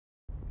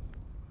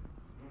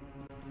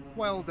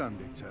Well done,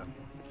 Victor.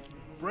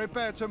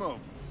 Prepare to move.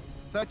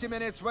 30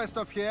 minutes west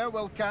of here,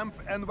 we'll camp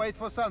and wait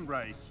for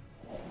sunrise.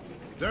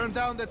 Turn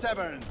down the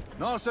tavern.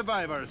 No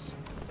survivors.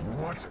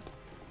 What?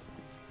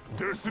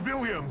 They're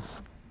civilians!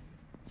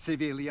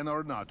 Civilian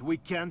or not, we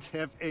can't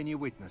have any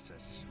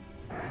witnesses.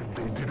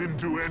 They didn't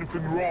do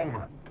anything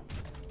wrong.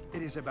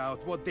 It is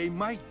about what they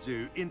might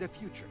do in the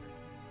future.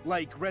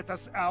 Like rat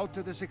us out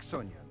to the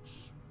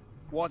Saxonians.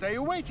 What are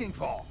you waiting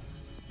for?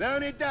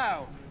 Burn it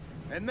down!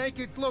 And make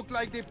it look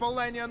like the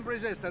Polanian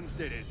resistance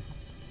did it.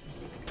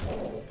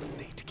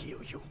 They'd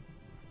kill you.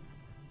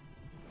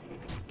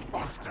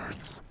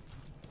 Bastards!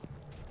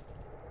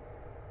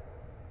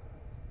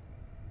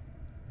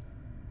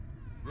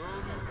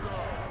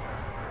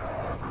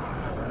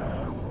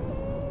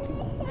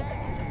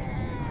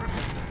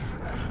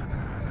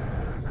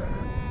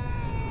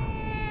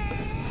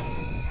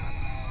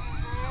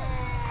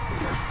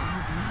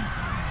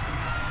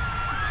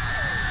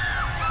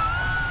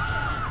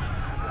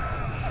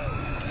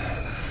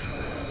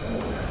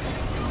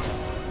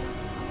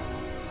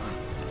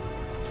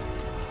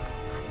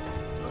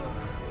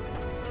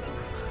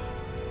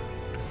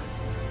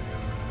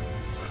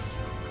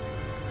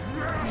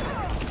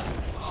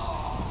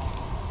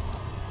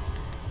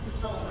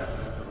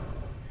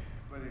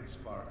 But it's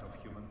part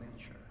of human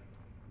nature.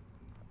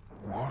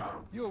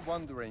 What? You're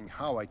wondering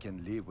how I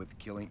can live with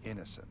killing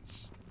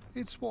innocents.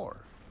 It's war.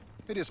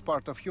 It is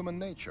part of human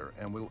nature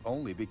and will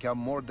only become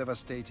more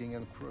devastating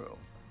and cruel.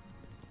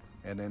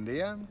 And in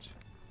the end,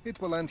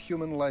 it will end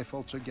human life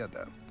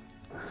altogether.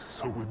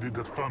 So we did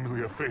that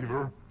family a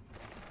favor?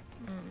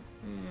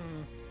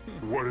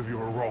 What if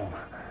you're wrong,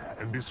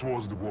 and this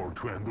was the war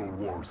to end all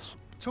wars?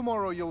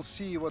 Tomorrow you'll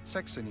see what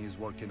Saxony is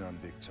working on,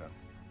 Victor.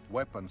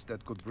 Weapons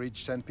that could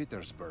reach St.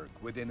 Petersburg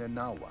within an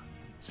hour.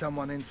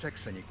 Someone in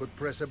Saxony could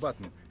press a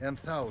button, and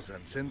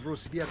thousands in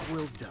Rusviet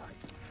will die.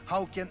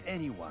 How can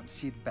anyone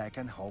sit back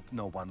and hope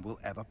no one will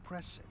ever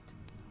press it?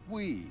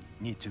 We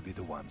need to be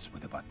the ones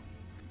with the button.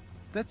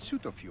 That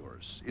suit of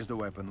yours is the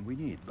weapon we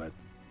need, but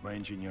my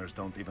engineers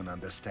don't even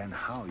understand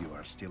how you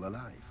are still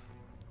alive.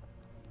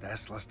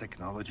 Tesla's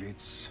technology,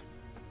 it's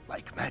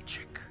like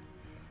magic.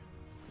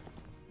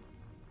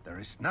 There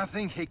is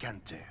nothing he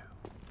can do.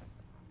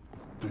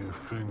 Do you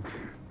think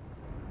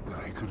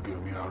that he could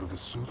get me out of the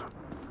suit?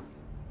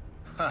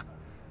 Ha!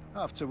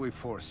 After we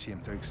force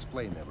him to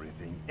explain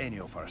everything, any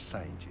of our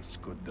scientists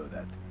could do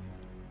that.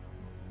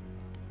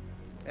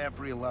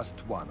 Every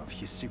last one of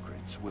his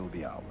secrets will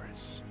be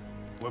ours.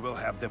 We will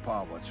have the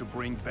power to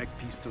bring back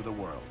peace to the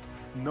world.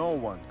 No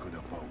one could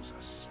oppose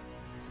us.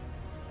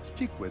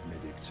 Stick with me,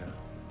 Victor,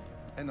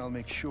 and I'll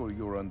make sure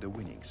you're on the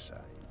winning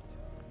side.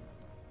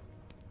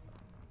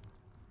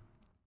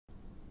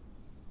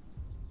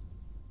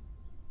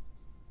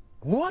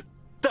 What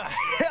the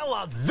hell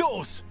are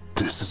those?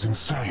 This is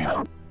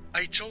insane.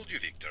 I told you,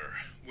 Victor,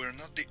 we're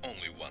not the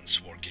only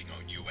ones working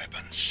on new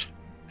weapons.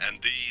 And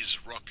these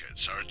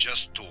rockets are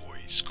just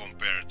toys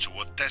compared to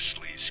what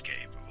Tesla is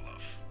capable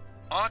of.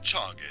 Our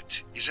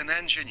target is an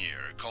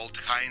engineer called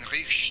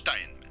Heinrich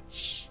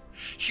Steinmetz.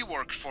 He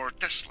worked for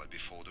Tesla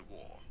before the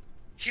war.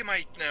 He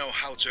might know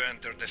how to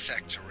enter the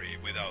factory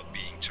without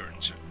being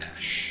turned to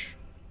ash.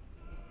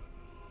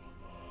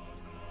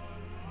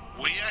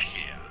 We are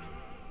here.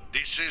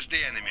 This is the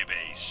enemy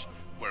base,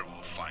 where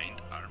we'll find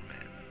our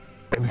men.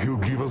 And he'll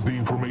give us the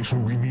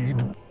information we need?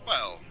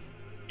 Well,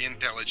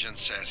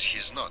 intelligence says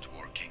he's not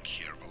working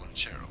here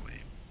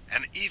voluntarily.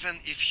 And even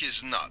if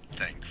he's not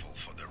thankful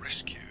for the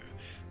rescue,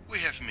 we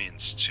have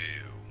means to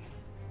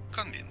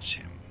convince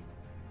him.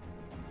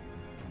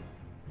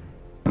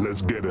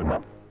 Let's get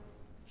him.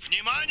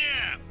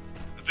 Vнимание!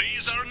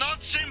 These are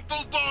not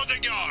simple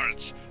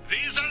bodyguards.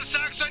 These are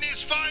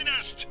Saxony's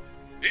finest.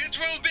 It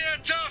will be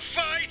a tough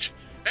fight,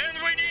 and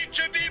we need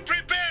to be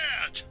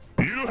prepared.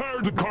 You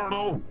heard the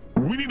Colonel.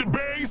 We need a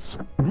base,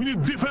 we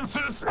need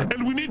defenses,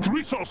 and we need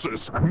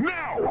resources.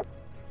 Now!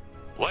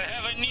 We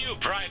have a new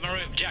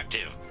primary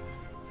objective.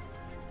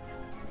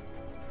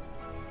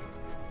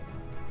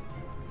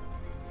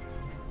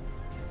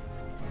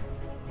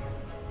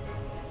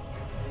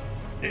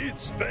 Need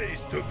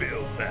space to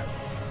build that.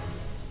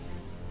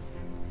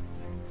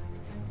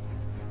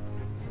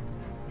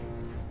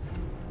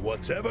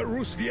 Whatever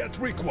Rusviet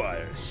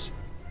requires.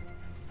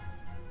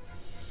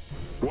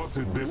 What's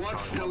it this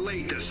What's time? the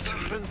latest?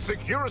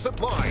 Secure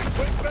supplies.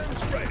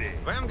 Weapons ready.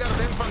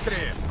 Vanguard infantry!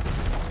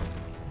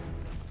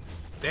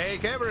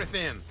 Take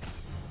everything!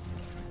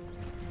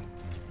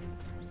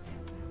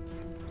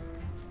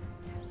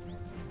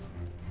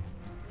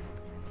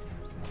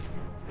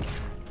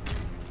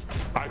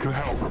 I can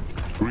help.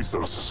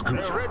 Resources, good.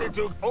 They're ready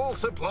to. All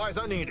supplies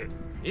are needed.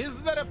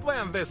 Is there a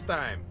plan this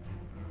time?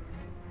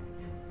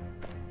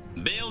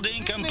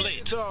 Building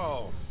complete.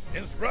 So,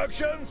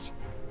 Instructions?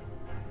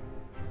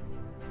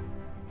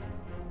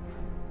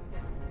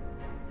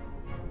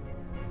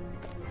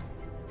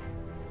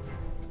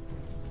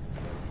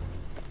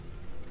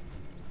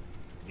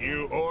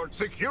 New or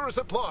secure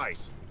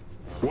supplies.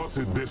 What's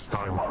it this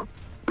time?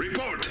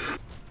 Report.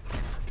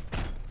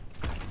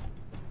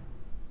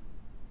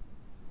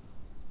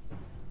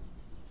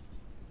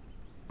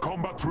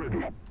 Combat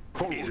ready.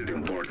 Forward. Is it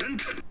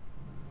important?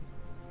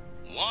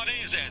 What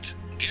is it?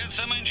 Get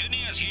some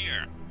engineers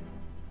here.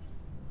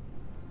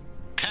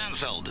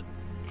 Cancelled.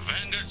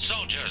 Vanguard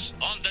soldiers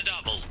on the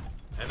double.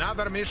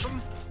 Another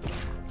mission?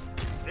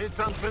 Need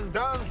something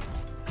done?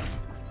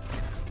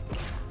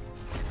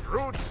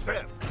 Root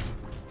step.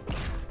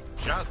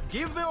 Just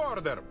give the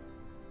order.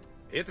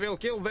 It will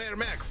kill their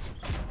mechs.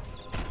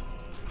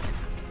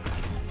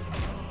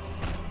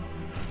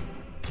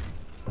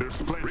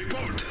 There's plenty.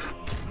 Report.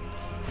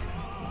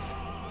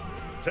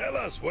 Tell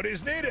us what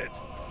is needed.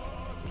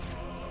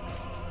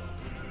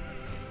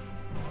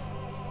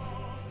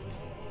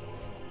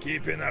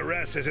 Keeping our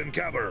asses in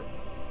cover.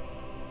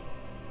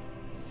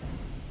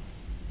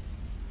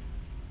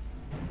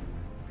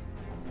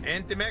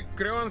 Anti-mech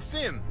crew on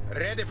scene,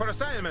 ready for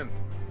assignment.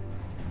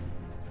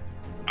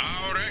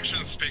 Our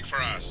actions speak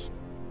for us.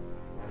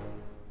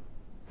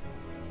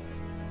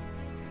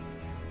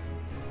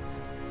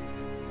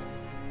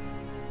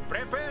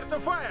 Prepare to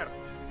fire.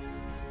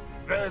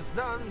 There's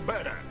none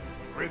better.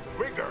 With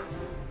rigor.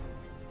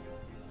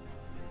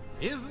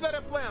 Is there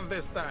a plan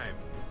this time?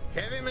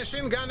 Heavy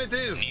machine gun it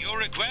is. New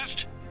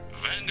request?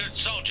 Vanguard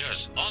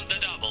soldiers on the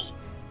double.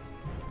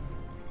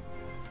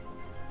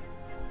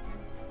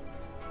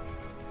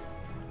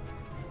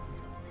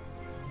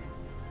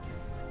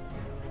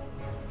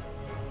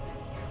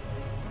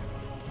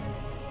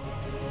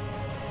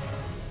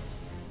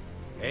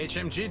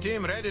 HMG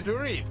team ready to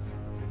read.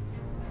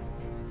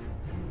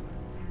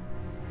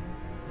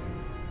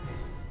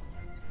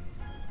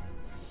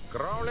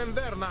 Crawl in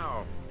there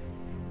now.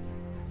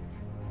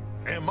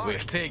 Am I?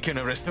 We've taken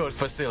a resource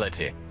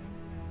facility.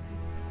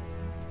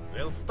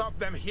 We'll stop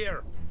them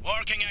here.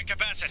 Working at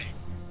capacity.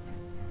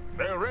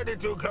 They're ready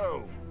to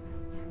go.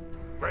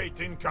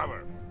 Wait in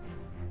cover.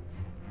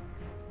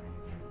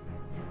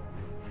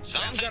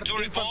 Something Vanguard to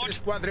infantry report?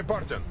 squad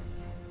reporting.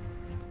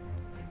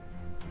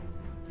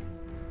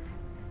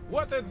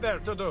 What is there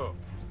to do?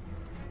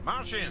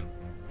 March in.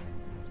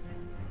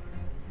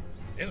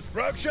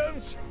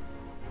 Instructions?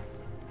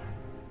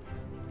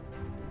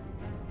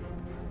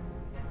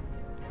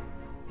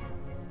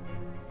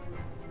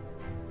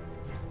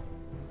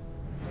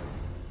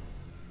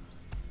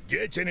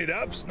 Getting it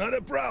up's not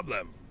a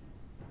problem.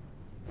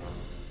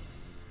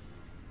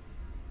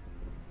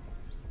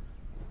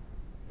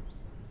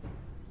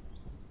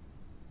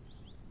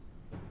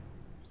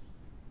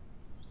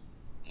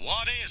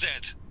 What is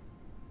it?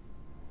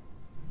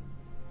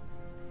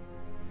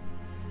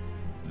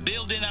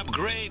 Building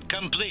upgrade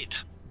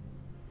complete.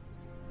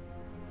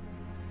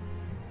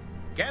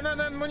 Cannon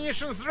and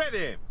munitions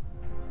ready.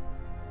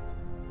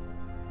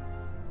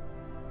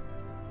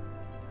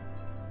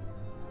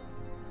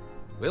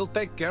 We'll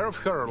take care of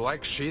her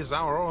like she's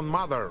our own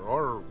mother,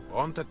 or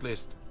aunt at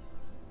least.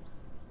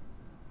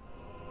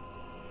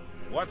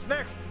 What's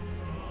next?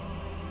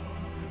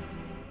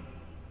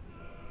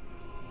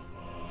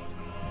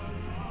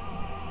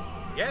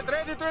 Get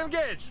ready to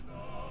engage!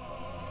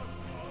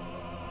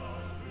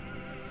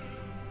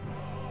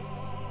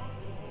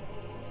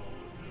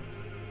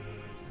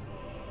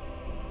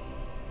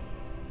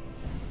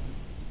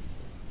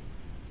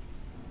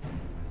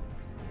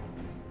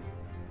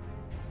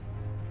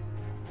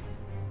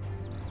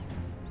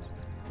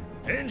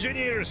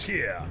 Engineers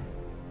here.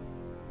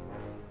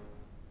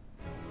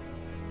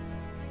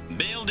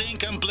 Building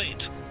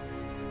complete.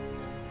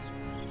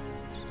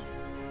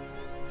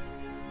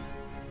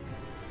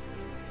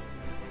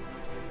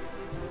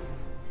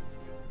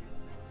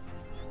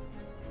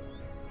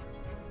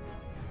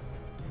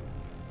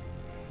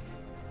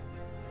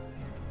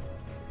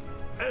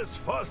 As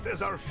fast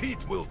as our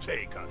feet will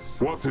take us.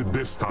 What's it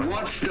this time?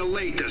 What's the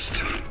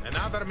latest?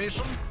 Another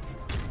mission?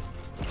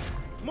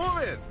 Move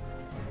it!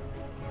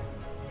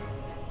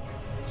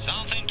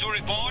 Something to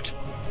report?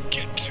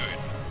 Get to it.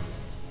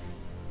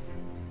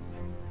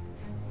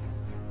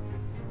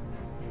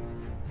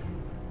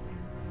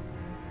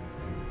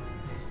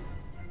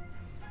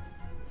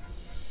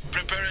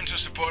 Preparing to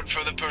support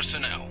further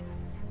personnel.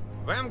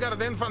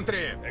 Vanguard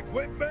infantry!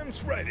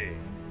 Equipment's ready.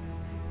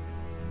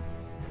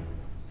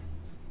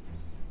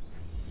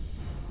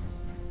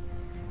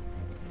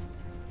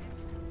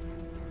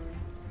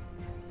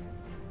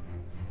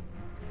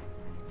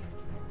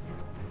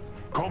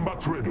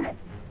 Combat ready.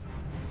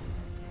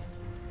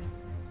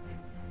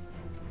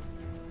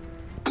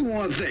 Who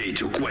are they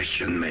to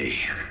question me?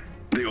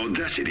 The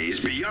audacity is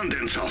beyond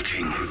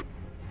insulting.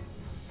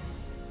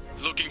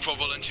 Looking for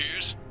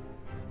volunteers?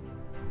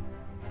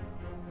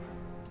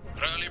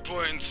 Rally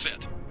point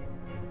set.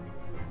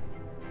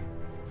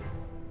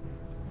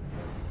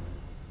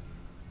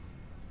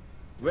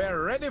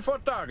 We're ready for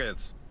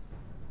targets.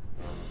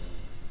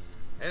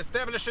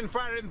 Establishing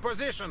firing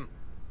position.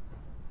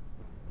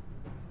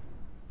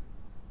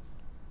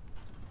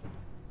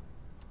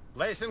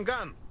 Placing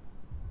gun.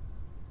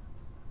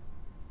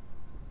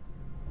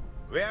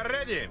 We are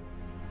ready.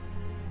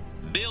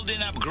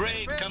 Building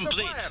upgrade Prepare to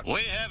complete. fire.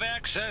 We have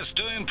access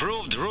to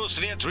improved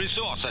Rusviet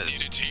resources.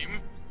 Need a team?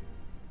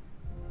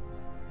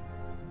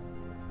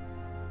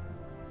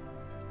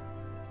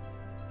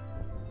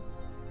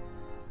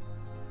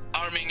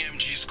 Forming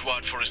MG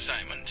squad for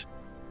assignment.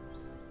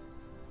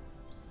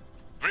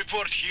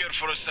 Report here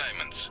for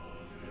assignments.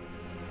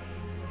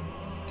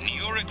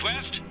 New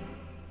request?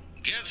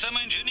 Get some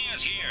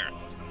engineers here.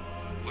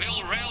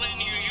 We'll rally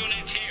new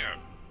units here.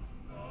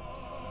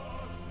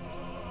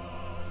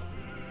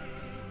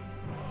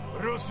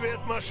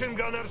 Rusviet machine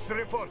gunners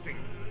reporting.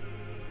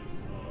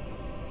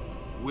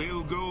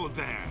 We'll go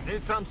there.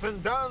 Need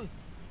something done?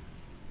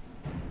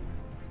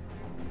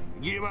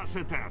 Give us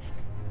a task.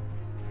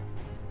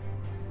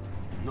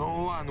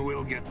 No one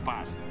will get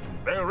past.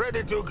 They're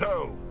ready to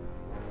go.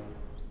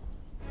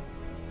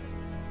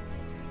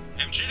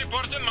 MG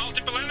reporting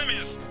multiple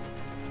enemies.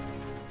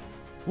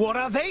 What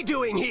are they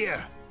doing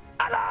here?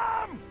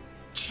 Alarm!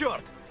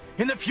 Черт!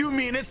 In a few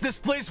minutes, this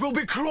place will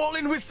be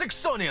crawling with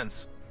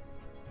Saxonians!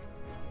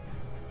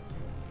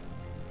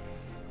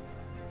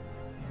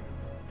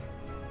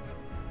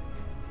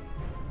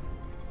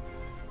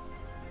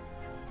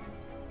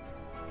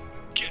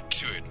 Get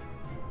to it.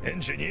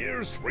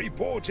 Engineers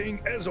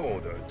reporting as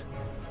ordered.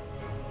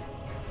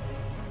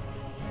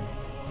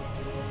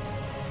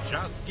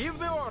 Just give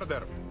the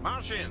order.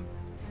 March in.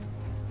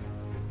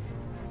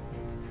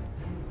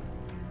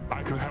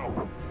 I can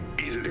help.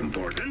 Is it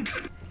important?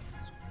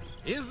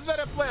 Is there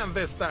a plan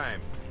this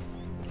time?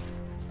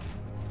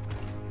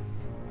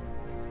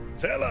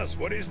 Tell us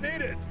what is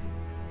needed.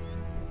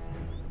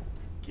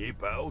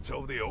 Keep out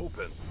of the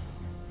open.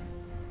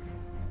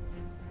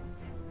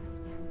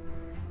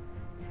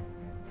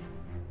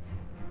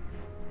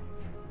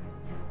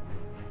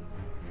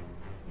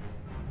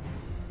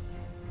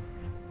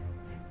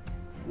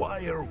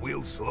 Wire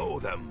will slow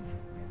them.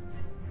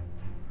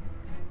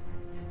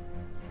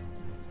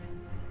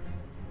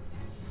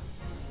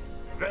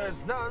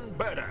 There's none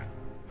better.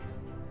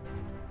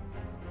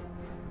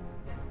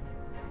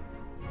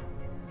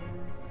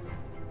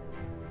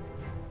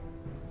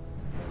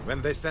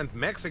 When they send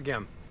mechs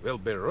again, will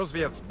be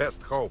Rusviet's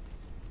best hope.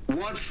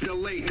 What's the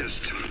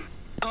latest?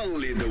 I'll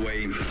lead the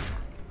way.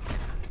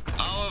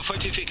 Our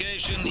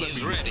fortification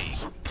is ready.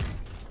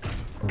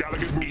 Gotta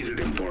get moving. Is it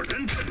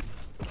important?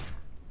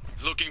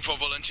 Looking for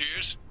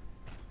volunteers?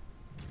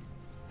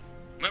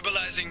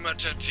 Mobilizing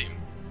Martyr team.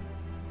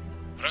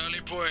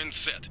 Rally point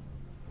set.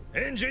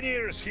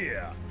 Engineers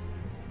here.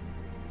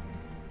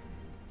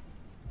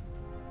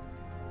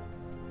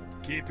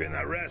 Keeping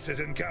our asses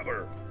in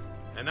cover.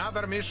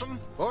 Another mission?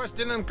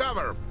 Posting in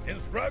cover.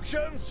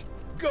 Instructions?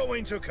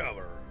 Going to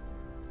cover.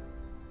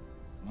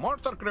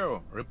 Mortar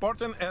crew,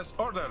 reporting as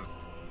ordered.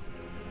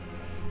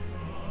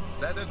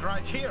 Set it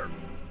right here.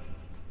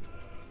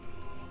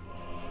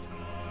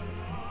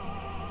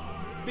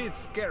 Bit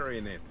scary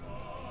in it.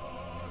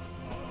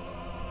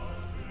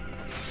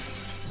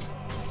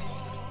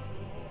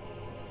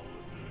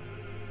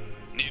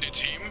 Need a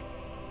team?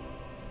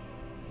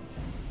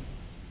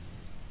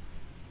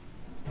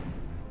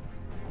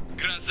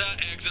 Graza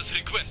access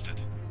requested.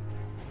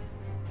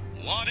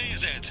 What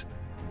is it?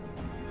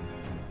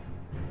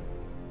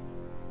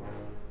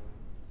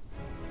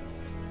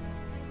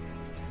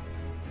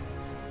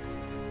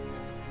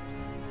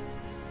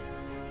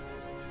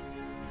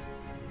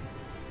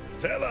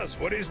 Tell us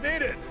what is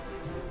needed.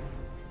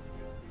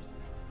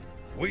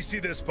 We see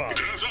the spot.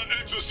 Graza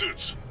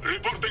exosuits,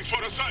 reporting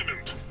for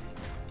assignment.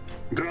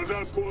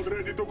 Graza squad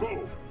ready to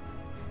go.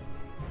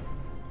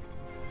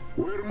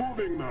 We're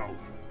moving now.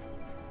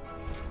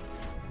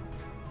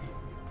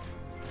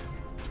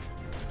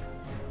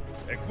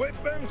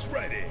 Equipment's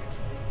ready.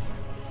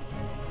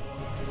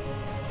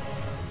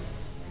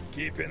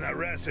 Keeping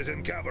our asses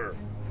in cover.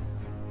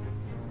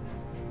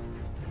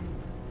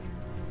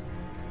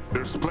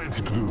 There's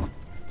plenty to do.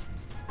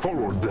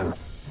 Forward then.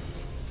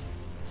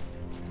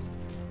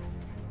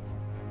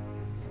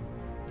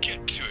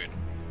 Get to it.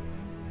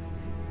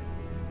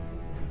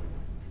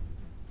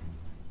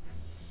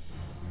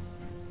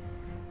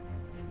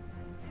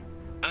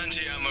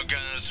 Anti-ammo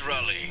gunners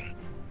rallying.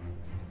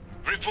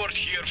 Report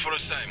here for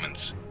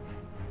assignments.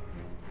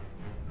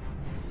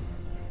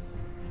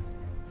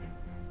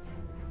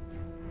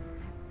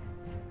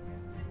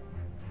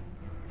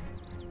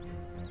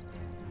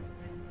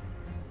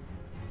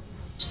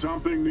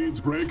 Something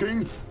needs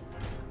breaking?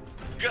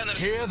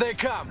 Gunners, Here they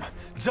come!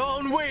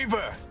 Don't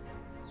waver!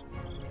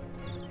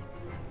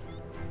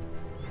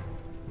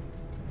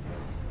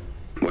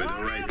 With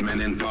the right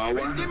men in power,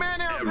 We see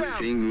many of them.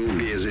 everything will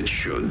be as it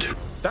should.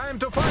 Time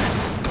to fight!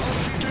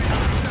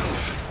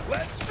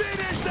 Let's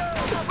finish them!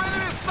 Of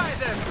enemy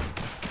sighted!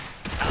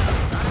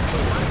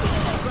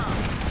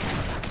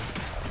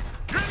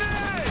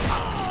 Grenade!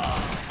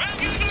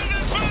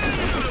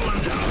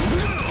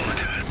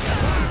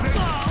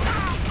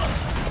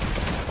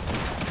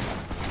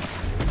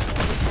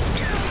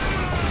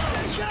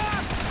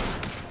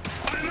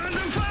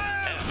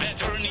 A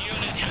veteran unit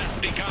has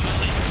become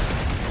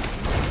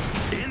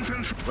elite.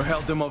 Infantry. We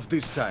held them off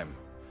this time,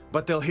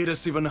 but they'll hit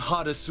us even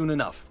harder soon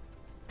enough.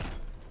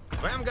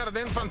 Vanguard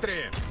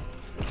infantry!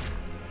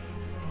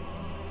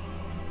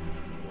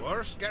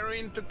 We're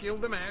scurrying to kill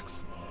the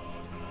mechs.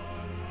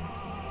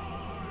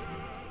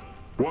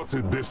 What's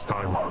it this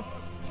time?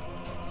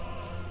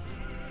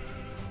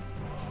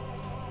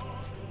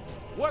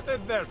 What is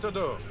there to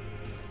do?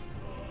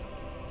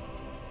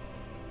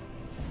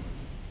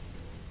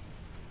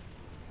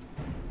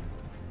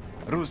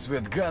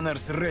 Rusviet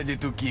gunners ready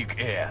to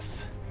kick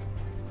ass.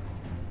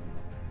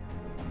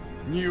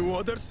 New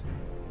orders?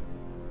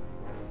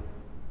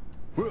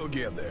 We'll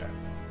get there.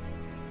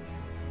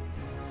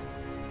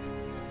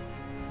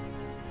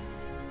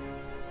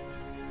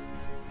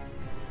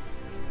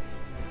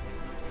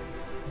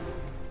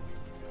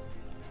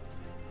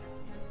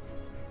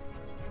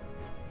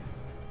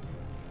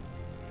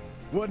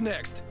 What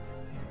next?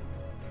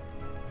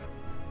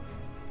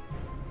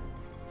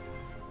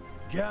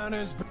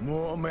 Gunners,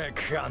 more mech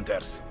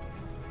hunters.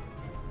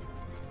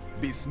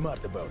 Be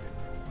smart about it.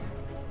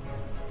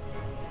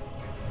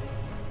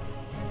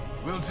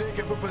 We'll take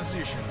up a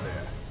position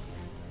there.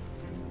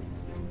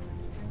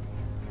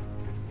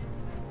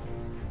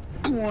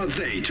 Who are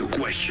they to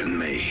question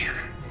me?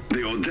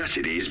 The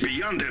audacity is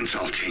beyond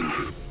insulting.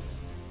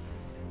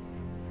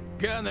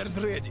 Gunners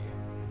ready.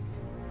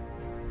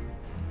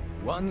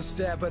 One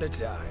step at a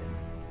time.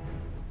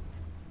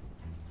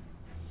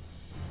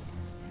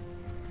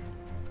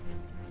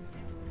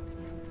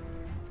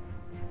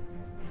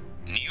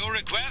 New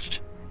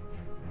request?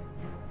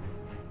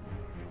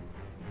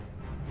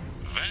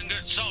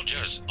 Vanguard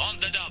soldiers on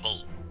the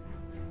double.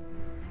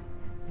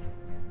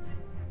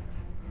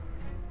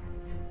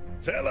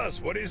 Tell us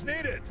what is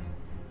needed.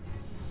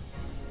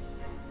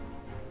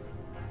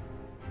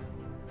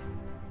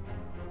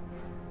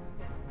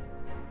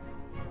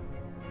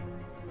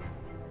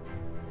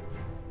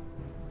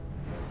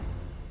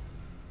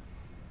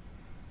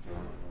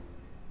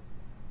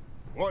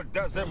 What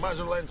does the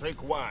motherland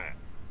require?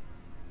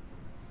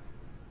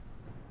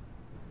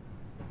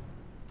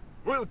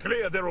 We'll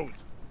clear the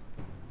route.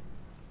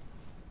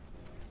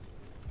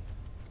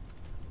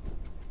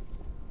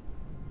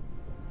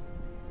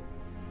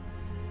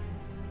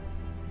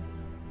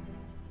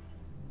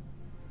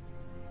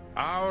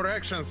 Our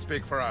actions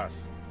speak for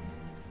us.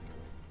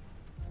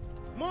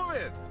 Move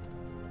it!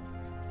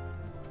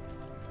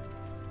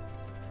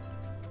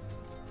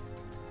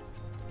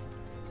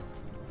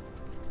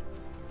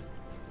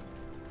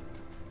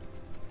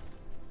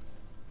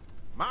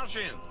 March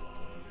in!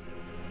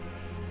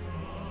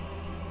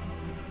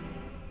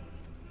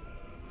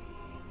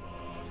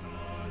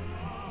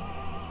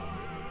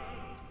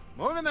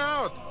 Moving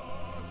out!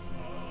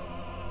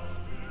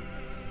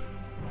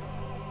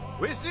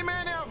 We see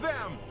many of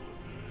them!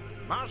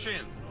 March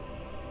in!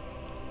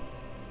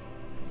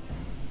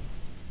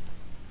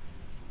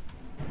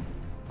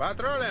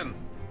 Patrolling!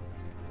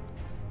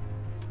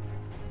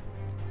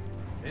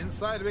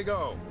 Inside we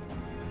go!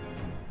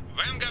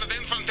 Vanguard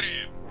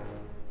infantry!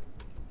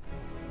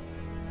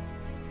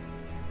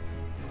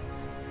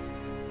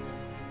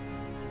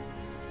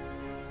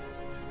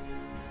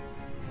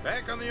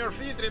 Back on your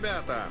feet,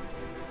 ребята!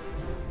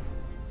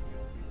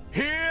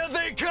 Here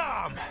they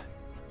come!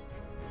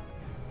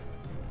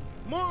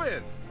 Move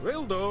it!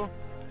 Will do!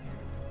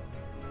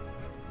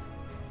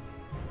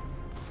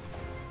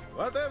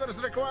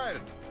 Whatever's required!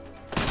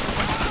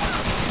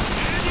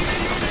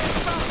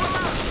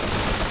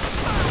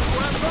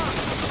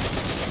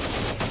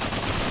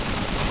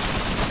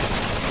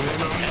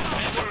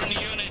 An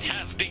unit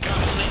has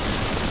become lit.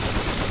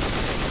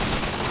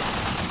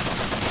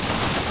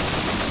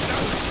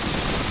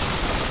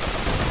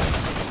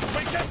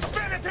 We can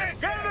penetrate!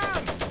 Get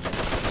on!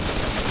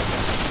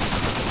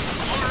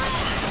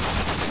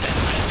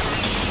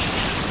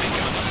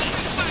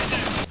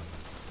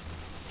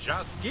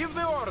 Just give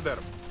the order!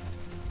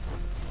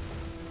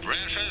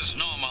 Pressure's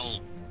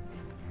normal.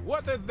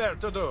 What is there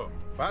to do?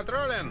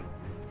 Patrolling!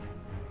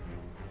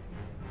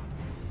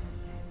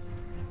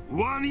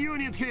 One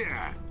unit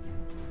here!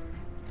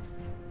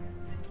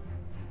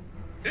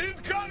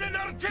 Incoming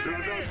artillery!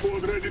 There's our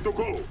squad ready to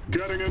go.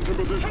 Getting into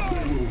position.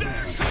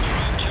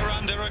 Structure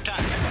under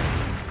attack.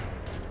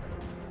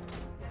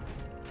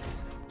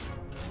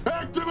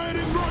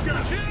 Activating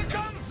rocket! Here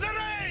comes the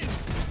rain!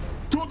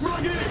 Тут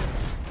враги!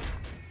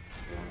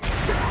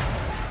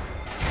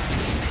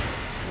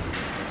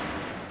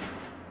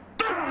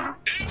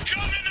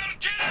 Incoming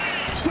artillery!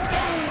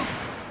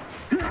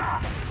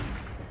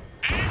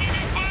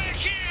 Enemy fire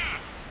here!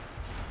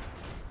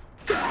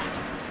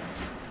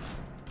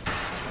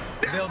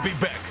 They'll be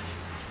back,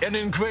 and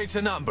in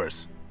greater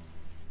numbers.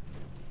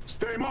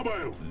 Stay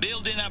mobile!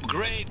 Building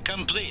upgrade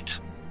complete.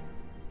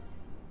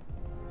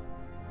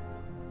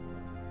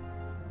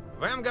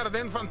 Vanguard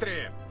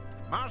infantry!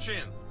 March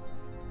in!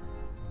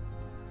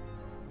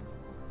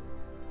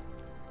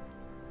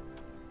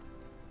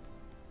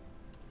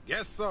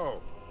 Guess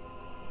so.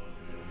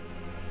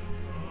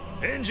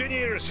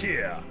 Engineers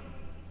here!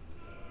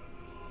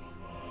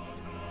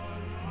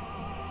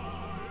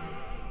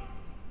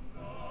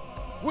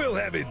 We'll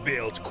have it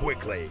built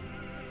quickly.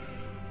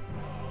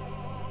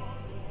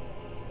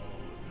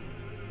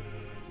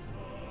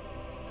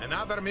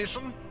 Another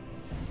mission?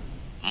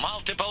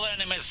 Multiple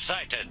enemies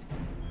sighted.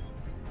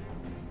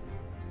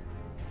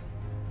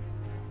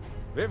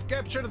 We've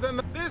captured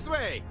them this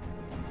way!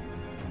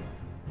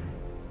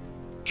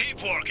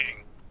 Keep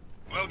working.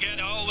 We'll get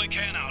all we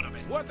can out of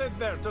it. What is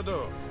there to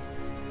do?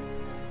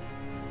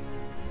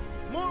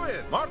 Move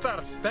it!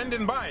 Mortar,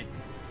 standing by.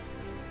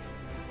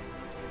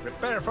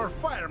 Prepare for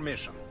fire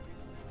mission.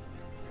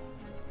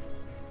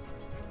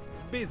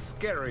 Bit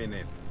scary in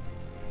it.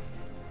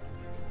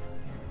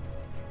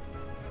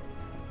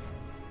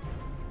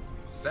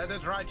 Set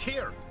it right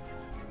here.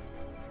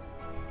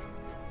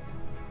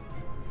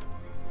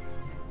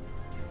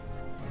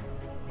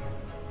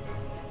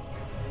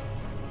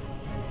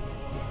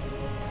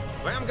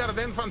 Vanguard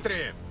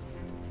infantry.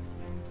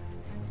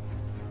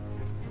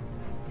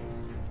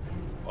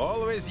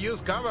 Always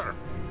use cover.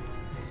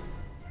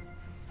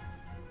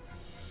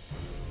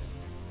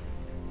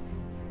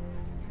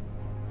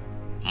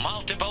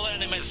 Multiple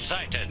enemies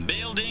sighted.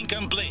 Building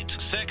complete.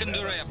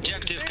 Secondary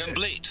objective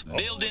complete.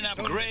 Building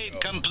upgrade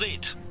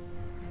complete.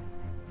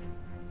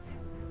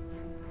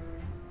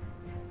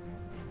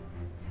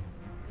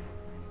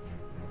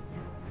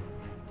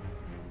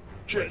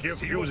 Check your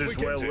fuses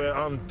while we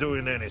aren't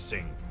doing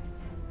anything.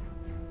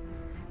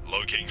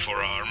 Looking for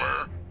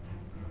armor?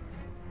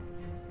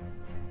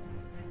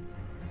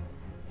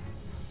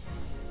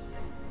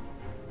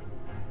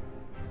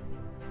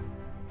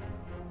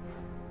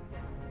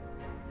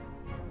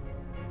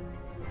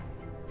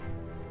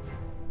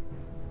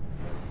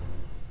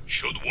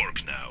 Should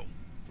work now.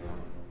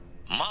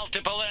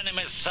 Multiple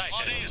enemies sighted.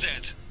 What is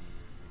it?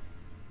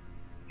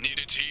 Need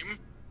a team?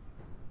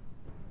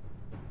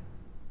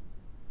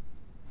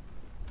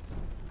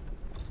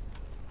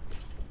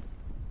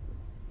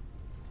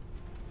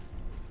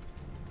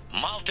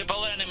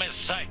 Multiple enemies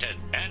sighted.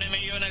 Enemy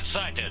unit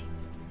sighted.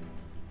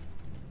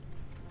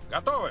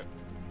 Готовы.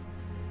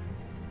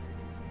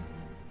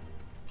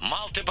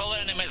 Multiple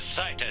enemies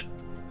sighted.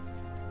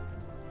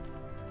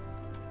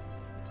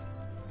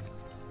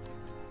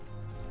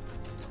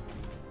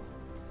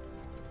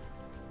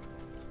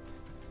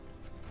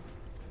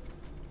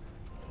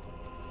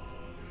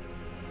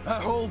 A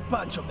whole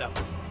bunch of them.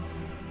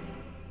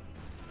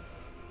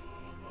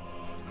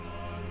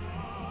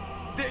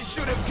 They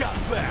should have got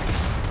back.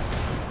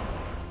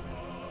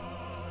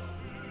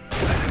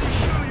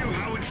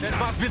 That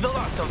must be the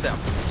last of them,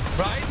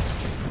 right?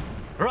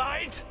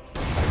 Right?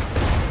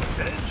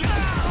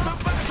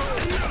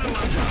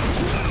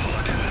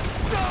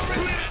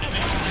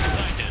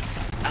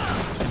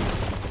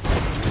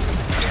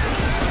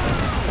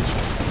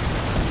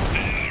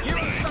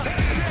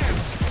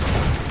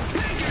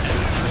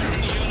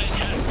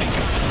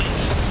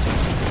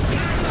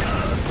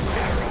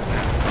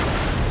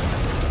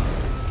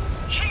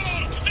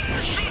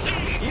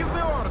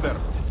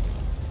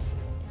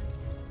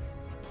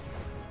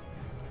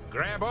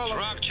 Grab all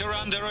Structure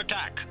under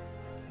attack.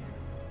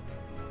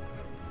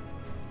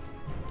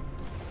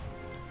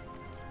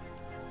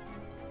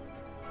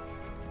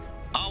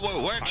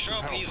 Our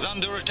workshop is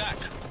under attack.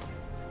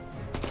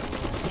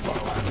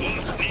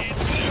 What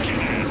needs looking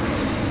at?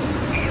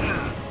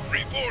 Armor,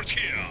 report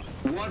here.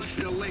 What's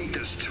the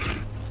latest?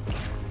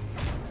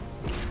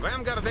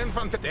 Vanguard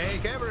infantry.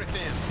 Take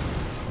everything.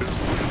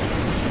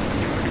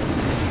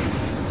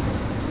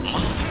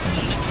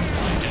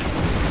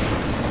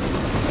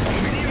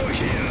 Video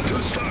here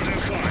to start a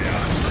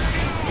fire.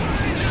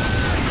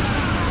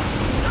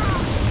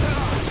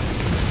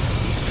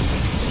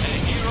 A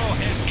hero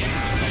has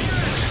gained.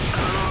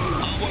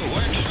 Our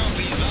workshop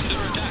is under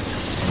attack.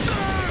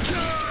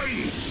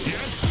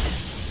 Yes?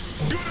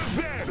 Good as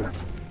dead!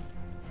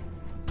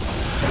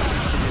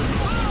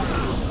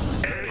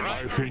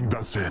 I think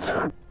that's it.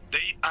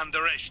 They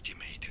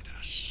underestimated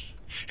us,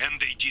 and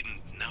they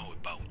didn't know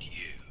about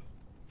you.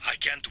 I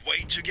can't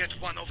wait to get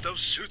one of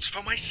those suits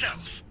for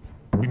myself.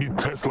 We need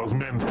Tesla's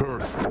men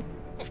first.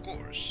 Of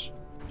course.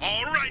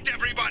 All right,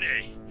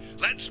 everybody.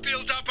 Let's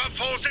build up our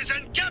forces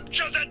and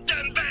capture the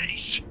damn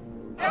base!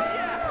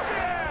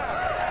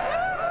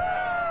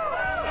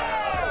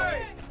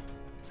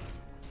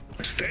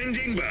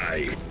 Standing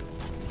by.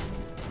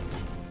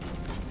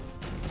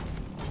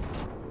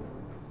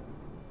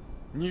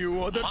 New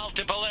orders.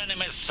 Multiple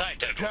enemies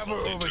sighted. Cover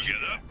over here.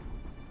 Together.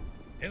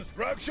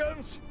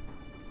 Instructions?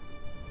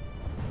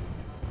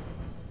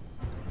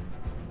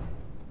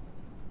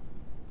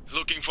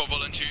 Looking for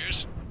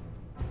volunteers?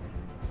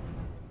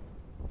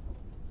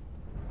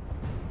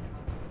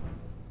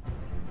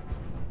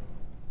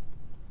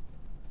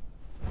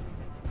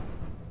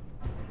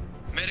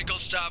 Medical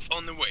staff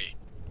on the way.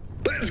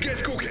 Let's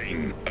get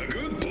cooking. A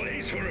good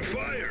place for a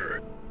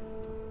fire.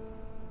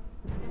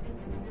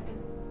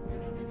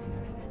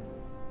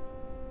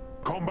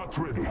 Combat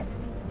ready.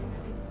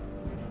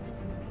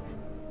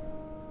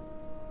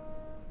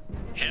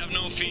 Have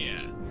no fear.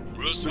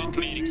 Rusviet Something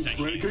medics needs are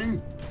here.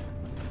 breaking?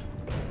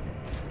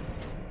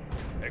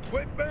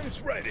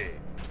 Equipment's ready.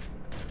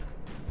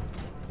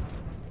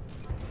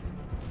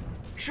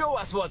 Show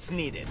us what's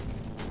needed.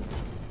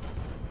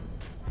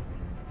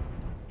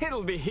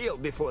 It'll be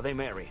healed before they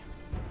marry.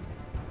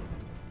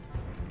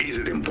 Is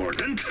it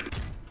important?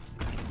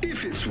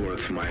 If it's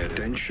worth my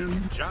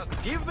attention. Just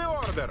give the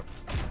order.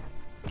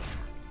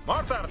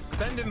 Mortar,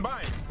 standing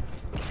by.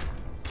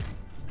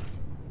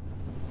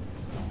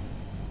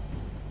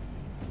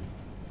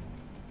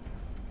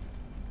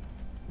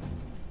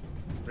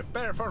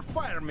 Prepare for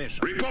fire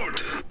mission.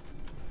 Report.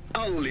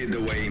 I'll lead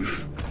the way.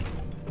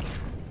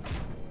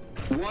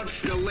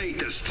 What's the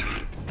latest?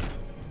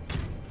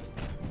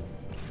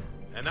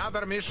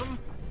 Another mission?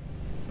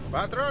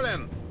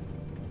 Patrolling.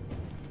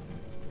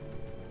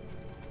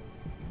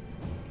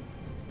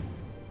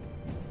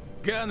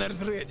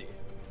 Gunners ready.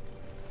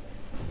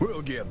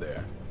 We'll get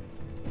there.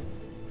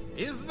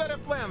 Is there a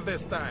plan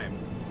this time?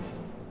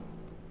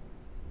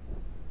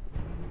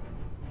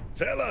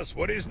 Tell us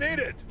what is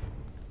needed.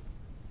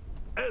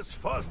 As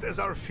fast as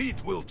our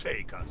feet will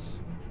take us.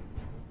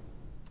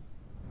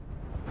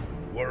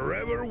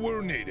 Wherever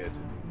we're needed.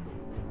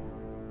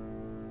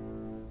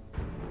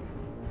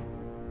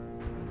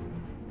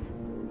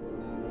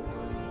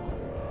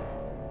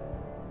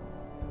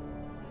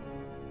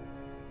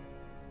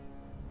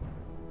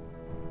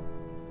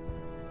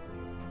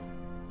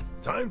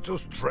 Time to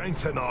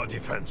strengthen our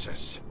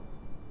defenses.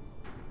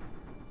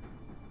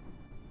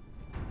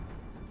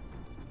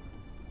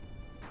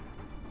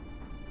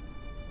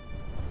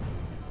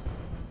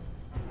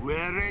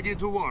 We're ready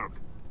to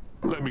work.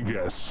 Let me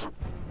guess.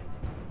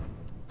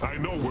 I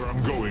know where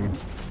I'm going.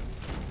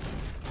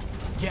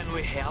 Can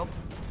we help?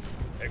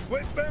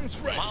 Equipment's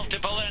ready.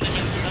 Multiple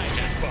enemies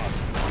sighted. Spot.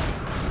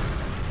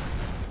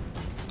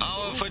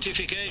 Our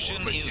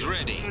fortification is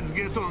ready. Let's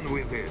get on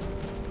with it.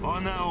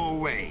 On our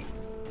way.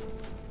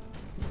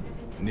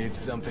 Need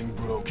something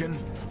broken?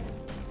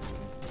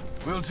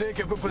 We'll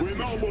take up a position.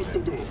 We know what to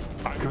do.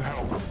 I can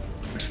help.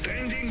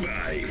 Standing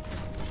by.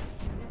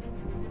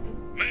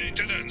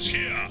 Maintenance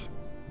here.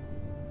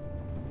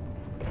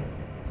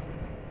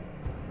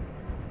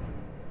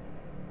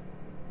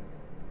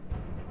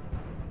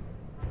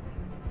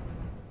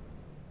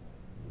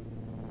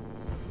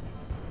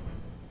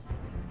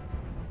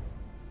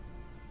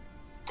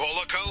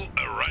 Colocal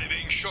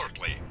arriving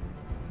shortly.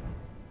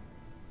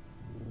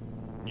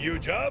 New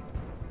job?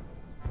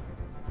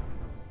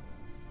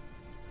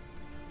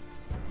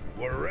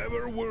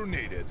 Wherever we're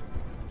needed.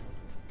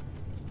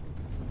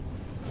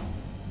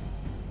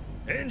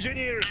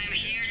 Engineers. I'm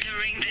here to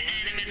ring the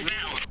enemy's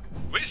bell.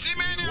 We see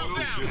many of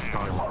them. This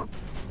time.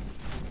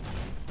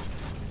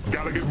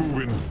 Gotta get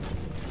moving.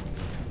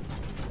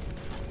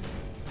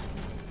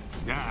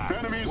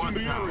 Enemies in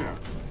the area.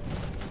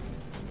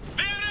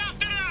 They're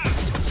after us!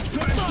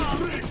 Time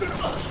to break them!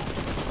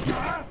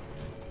 Huh?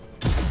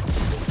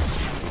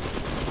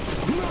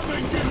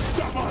 Nothing can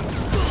stop us!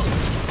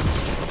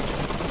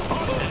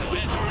 The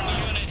veteran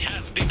unit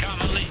has become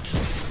elite.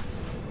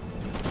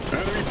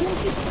 Enemy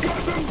forces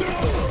got them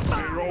down!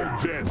 They're all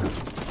dead.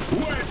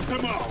 Wipe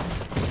them out!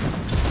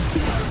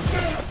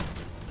 Yes!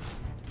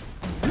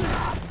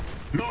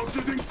 No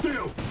sitting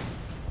still!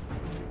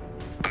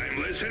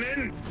 I'm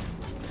listening.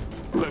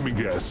 Let me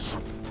guess.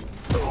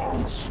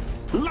 Thorns.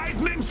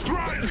 Lightning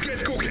strike! Let's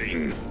get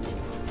cooking.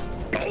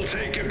 I'll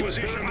take a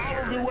position They're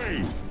out of there. the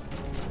way!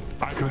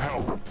 I can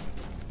help.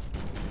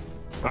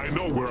 I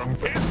know where I'm...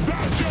 Is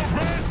that your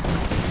best?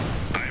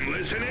 I'm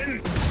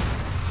listening.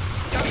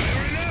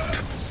 Firing up.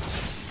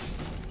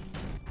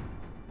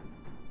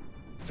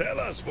 Tell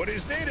us what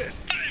is needed.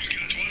 I've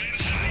got one in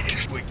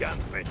sight. We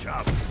can't patch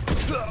up.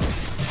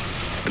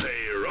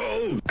 They're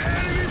all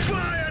enemy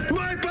fire at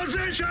my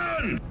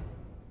position.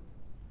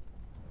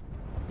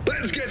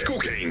 Let's get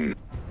cooking.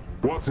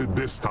 What's it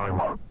this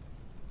time?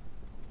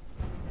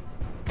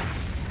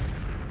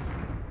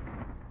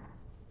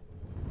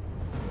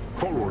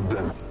 Forward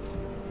then.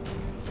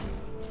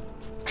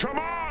 Come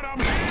on, I'm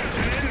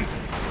here!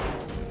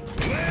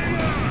 Flame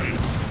on.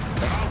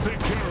 I'll take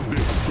care of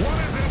this. What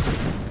is it?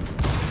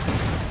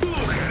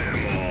 Look at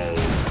them all.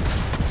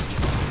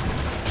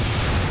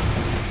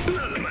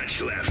 Not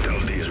much left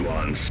of these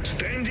ones.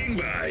 Standing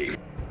by.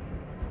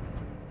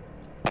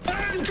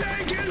 I'm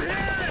taking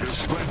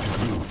hits. Plenty to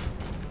do.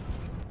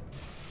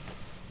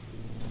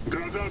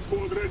 Gaza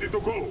squad ready to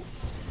go.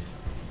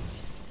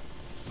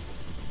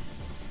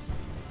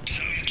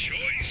 Some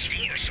choice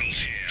morsels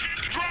here.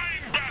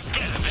 Trying,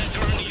 bastard! The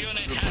veteran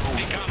unit has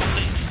become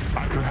elite.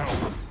 I can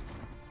help.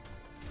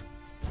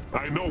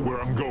 I know where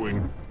I'm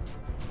going.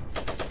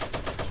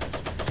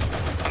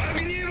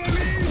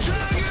 Огневым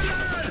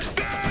targeted!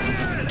 Burn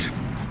it!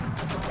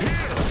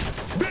 Here!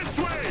 This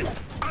way!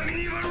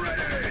 Огниво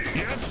ready!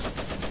 Yes?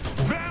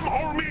 Them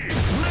or me?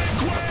 Make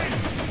way!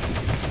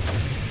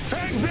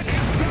 Take the...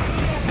 Is that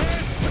your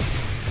best?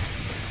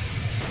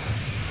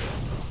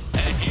 A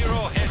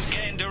hero has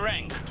gained a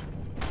rank.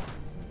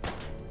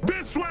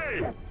 This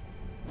way!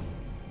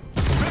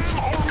 Them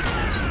or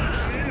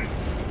me?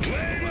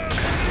 Flame up!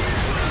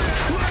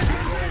 My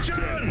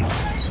position!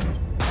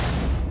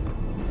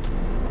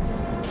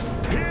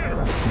 Here!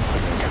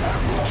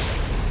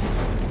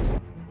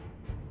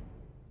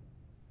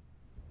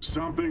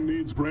 Something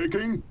needs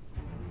breaking?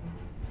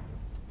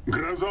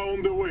 Graza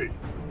on the way.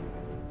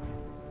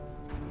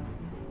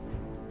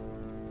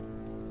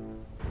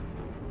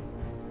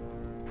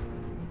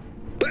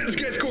 Let's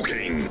get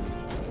cooking!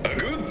 A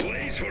good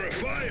place for a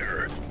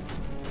fire!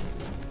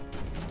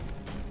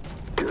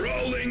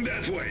 Crawling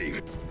that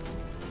way!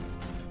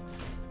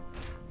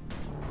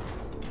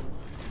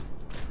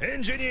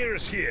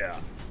 Engineers here!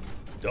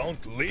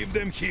 Don't leave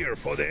them here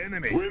for the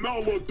enemy. We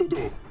know what to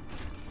do.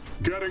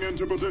 Getting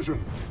into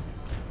position.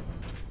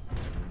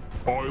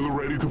 Oil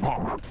ready to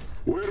pump.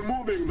 We're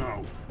moving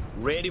now.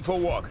 Ready for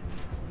walk.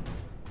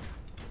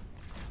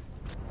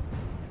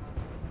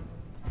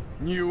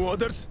 New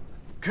orders?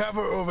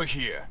 Cover over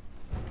here.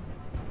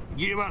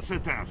 Give us a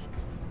task.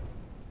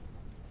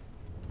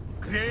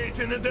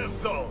 Creating a death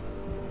zone.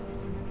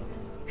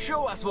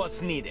 Show us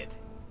what's needed.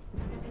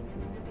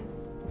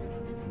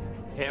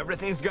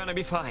 Everything's gonna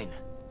be fine.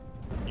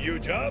 New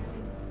job?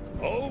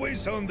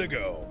 Always on the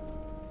go.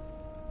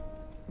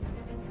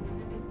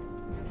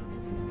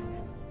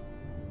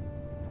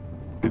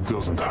 It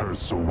doesn't hurt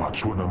so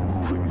much when I'm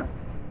moving.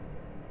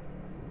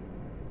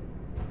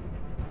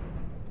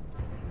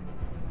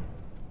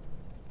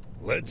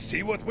 Let's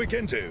see what we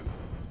can do.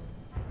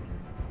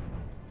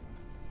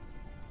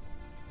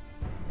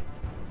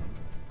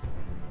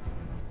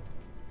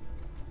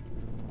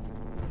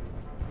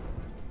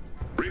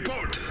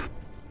 Report.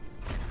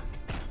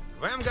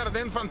 Vanguard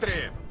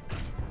infantry.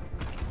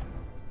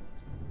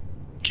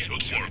 Get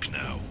to work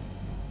now.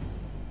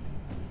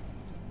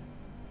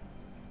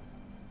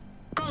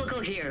 Call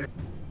here.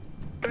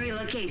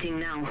 Relocating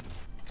now.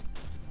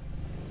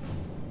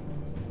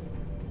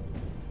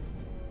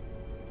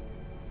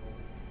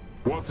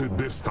 What's it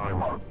this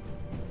time?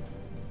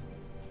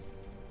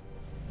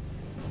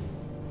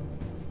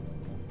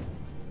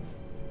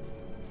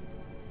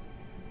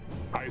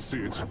 I see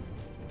it.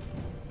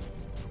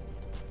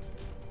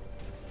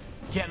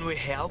 Can we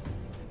help?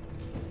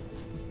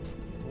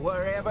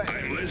 Wherever.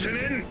 I'm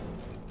listening.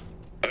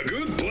 A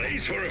good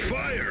place for a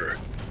fire.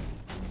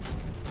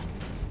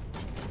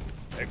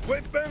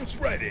 Equipment's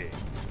ready.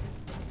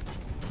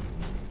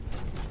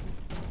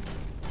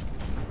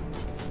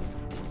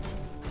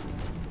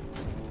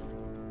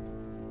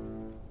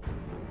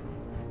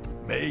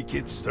 Make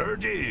it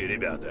sturdy,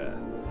 ребята.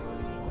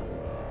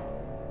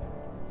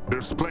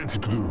 There's plenty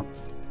to do.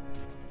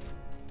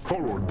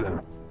 Forward then.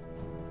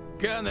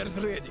 Gunners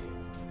ready.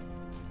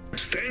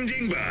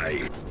 Standing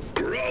by.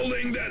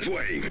 Crawling that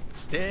way.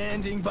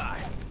 Standing by.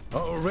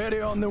 Already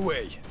on the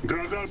way.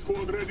 Grazal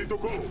squad ready to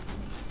go.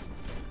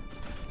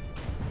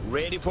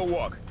 Ready for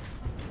walk.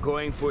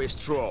 Going for a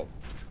stroll.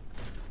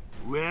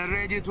 We're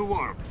ready to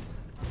work.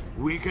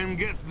 We can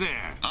get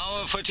there.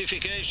 Our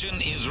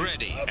fortification is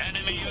ready.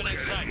 Enemy unit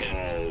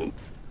sighted.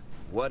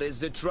 What is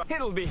the trouble?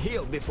 It'll be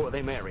healed before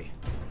they marry.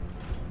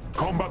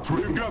 Combat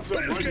ready. We've got some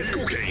Let's right get here.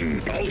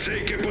 cooking. I'll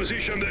take a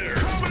position there.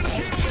 Come and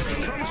kill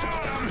them! Come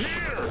on, I'm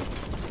here!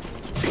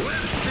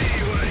 Let's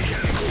see what I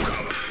can cook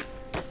up.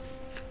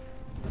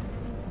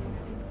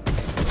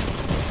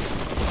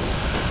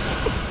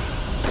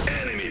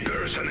 Enemy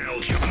personnel.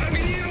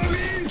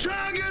 Огневым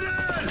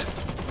targeted!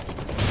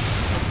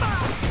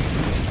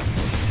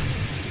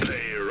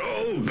 They're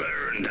all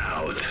burned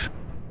out.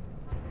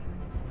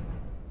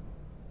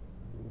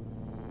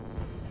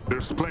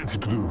 There's plenty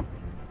to do.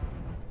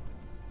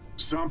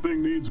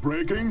 Something needs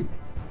breaking.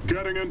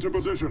 Getting into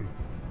position.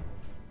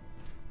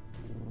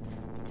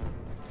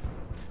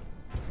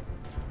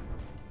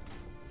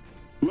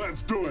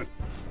 Let's do it.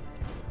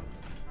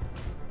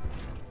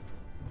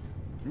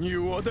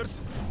 New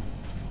orders?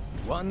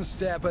 One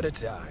step at a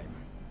time.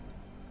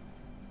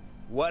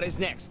 What is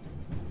next?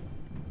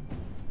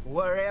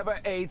 Wherever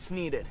aid's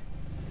needed.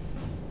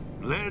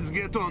 Let's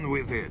get on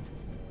with it.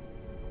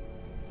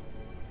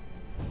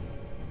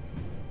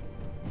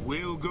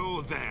 We'll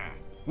go there.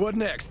 What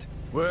next?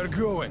 We're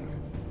going.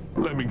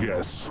 Let me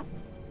guess.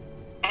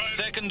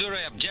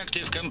 Secondary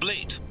objective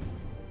complete.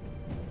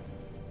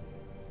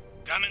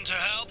 Coming to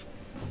help?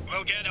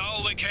 We'll get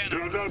all we can.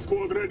 Grazal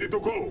squad ready to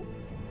go.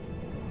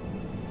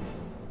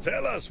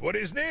 Tell us what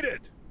is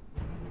needed.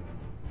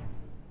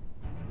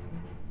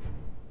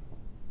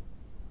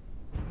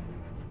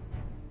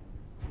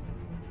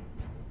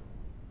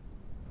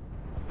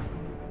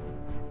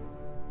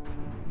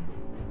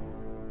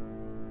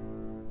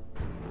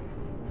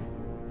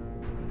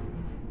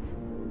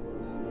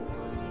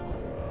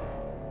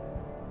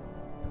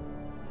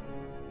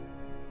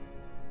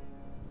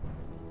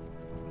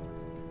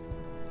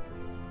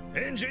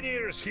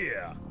 Engineers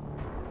here.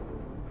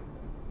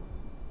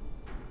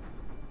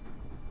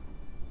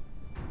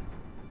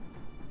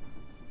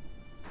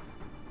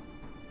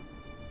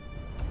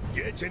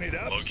 Getting it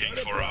up. Looking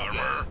for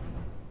armor.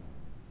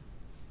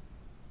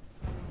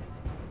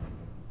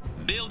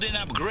 Building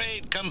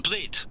upgrade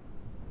complete.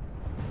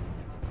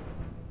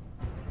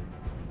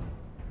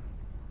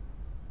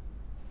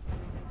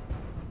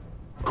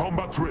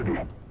 Combat ready.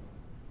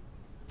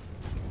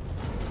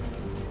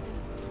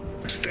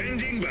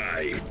 Standing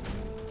by.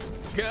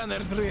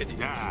 Gunners ready.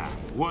 Ah,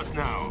 what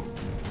now?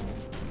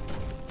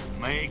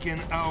 Making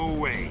our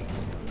way.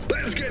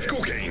 Let's get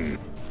cooking.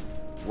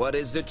 What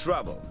is the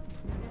trouble?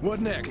 What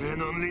next?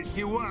 Can only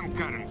see one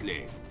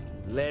currently.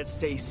 Let's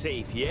stay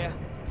safe, yeah?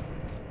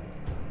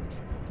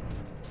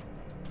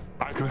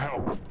 I can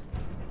help.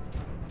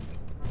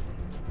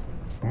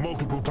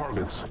 Multiple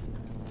targets.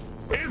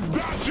 Is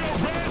that your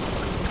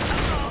best?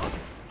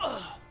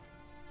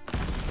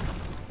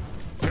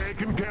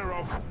 care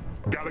of.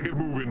 Gotta get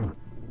moving.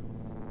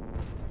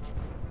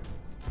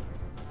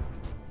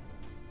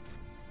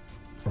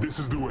 This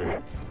is the way.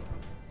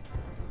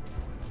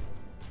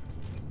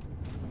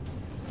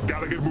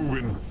 Gotta get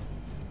moving.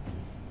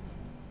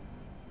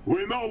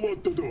 We know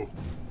what to do.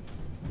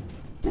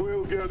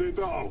 We'll get it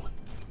all.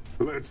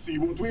 Let's see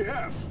what we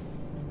have.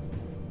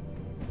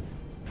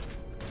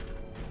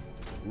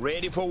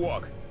 Ready for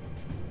walk.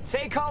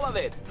 Take all of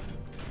it.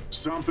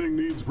 Something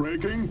needs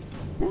breaking?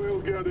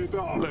 We'll get it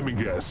all. Let me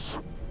guess.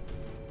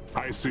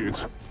 I see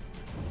it.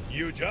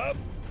 New job?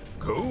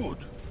 Good.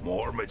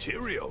 More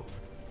material.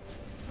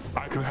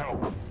 I can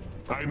help.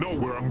 I know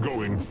where I'm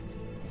going.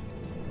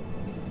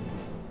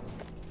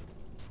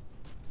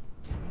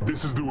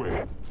 This is the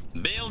way.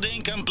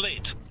 Building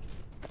complete.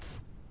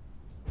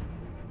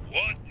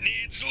 What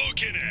needs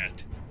looking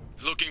at?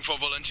 Looking for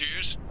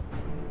volunteers?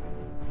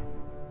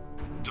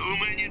 Too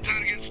many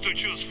targets to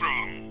choose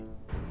from.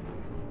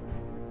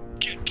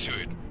 Get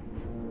to it.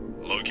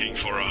 Looking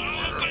for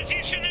our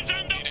position is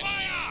under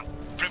fire!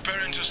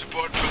 Preparing to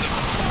support for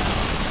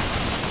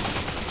the...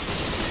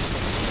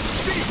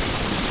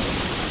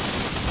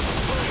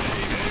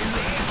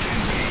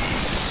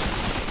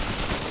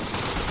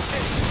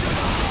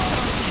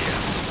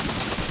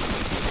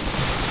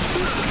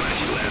 Not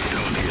much left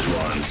on these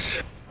ones.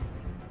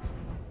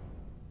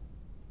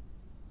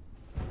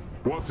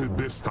 What's it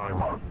this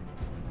time?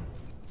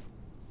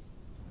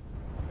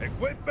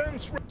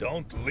 Equipment's...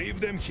 Don't leave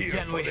them here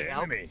Can for we the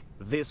help? enemy.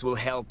 This will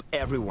help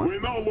everyone. We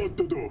know what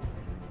to do.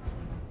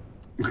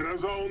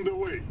 Graza on the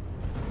way.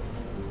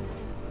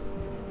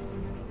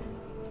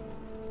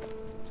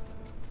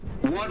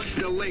 What's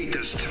the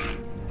latest?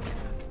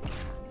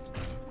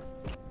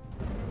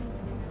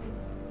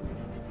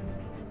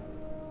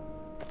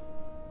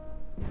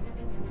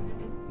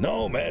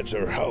 No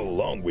matter how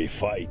long we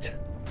fight,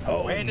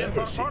 home Waiting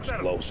never for seems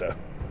orders. closer.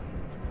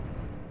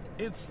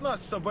 It's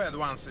not so bad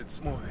once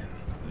it's moving.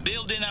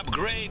 Building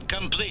upgrade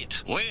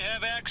complete. We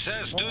have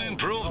access to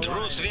improved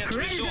Rusviet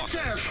Ready to resources.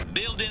 serve.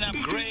 Building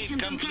upgrade Destination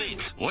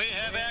complete. We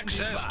have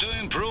access to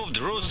improved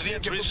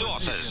Rusviet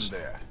resources.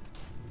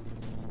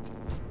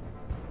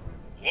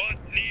 What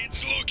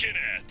needs looking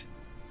at?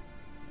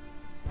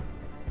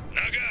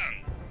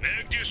 Nagan,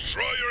 make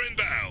destroyer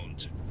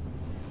inbound.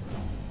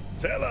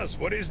 Tell us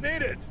what is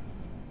needed.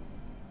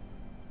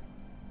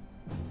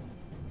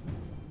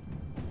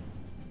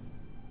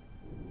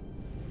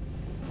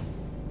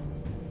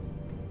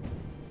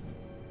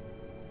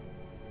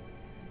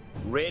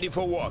 Ready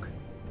for walk.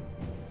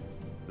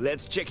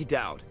 Let's check it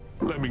out.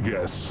 Let me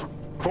guess.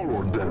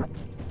 Forward then.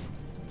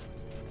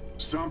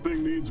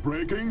 Something needs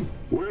breaking?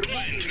 We're...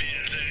 Find me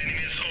the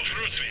enemies of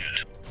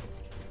Rusviet.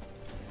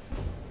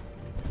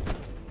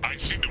 I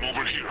see them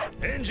over here.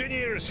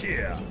 Engineers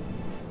here.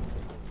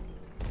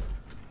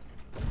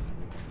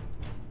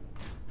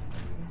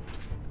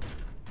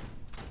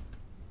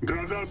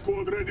 Graza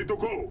squad ready to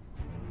go.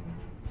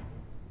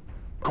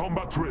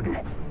 Combat ready.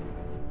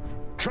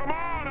 Come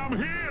on, I'm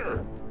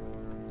here!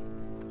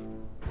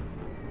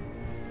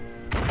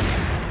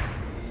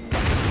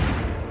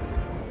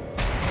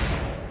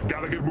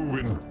 Gotta get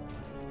moving.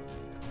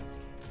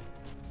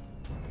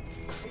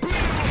 Split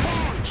him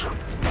apart!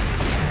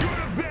 Good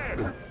as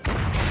dead!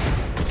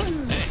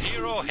 The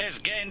hero has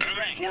gained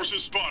rank.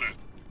 Forces spotted.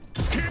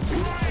 Keep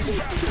flying,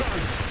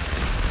 bastards!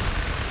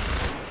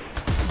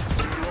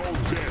 They're all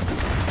dead.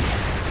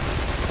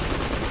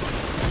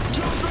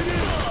 Jumping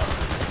in!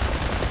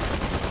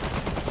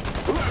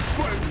 Let's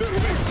find their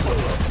next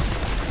bullet.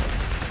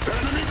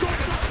 Enemy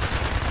guns!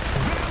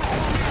 They're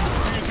all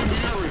enemies in the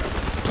area.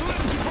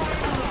 Plenty for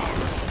everyone!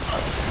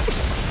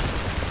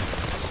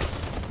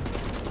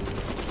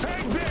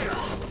 Take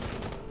this!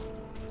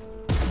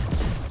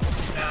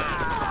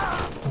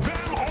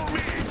 Them or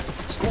me!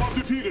 Squad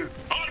defeated.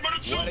 Armored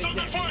assault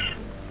under fire!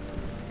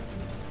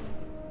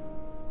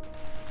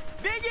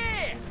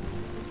 Biggie!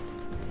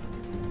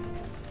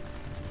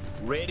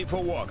 Ready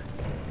for walk.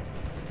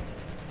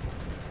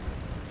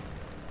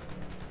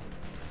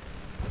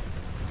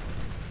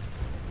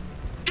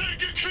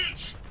 Taking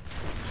hits!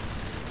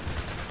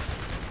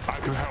 I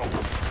can help.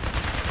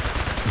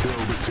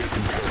 They'll be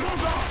taken care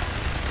of.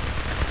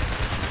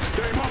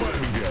 Stay mobile,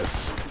 let me guess.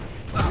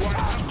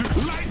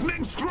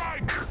 Lightning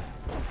strike!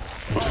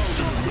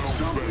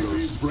 Something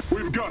needs break.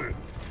 We've got it.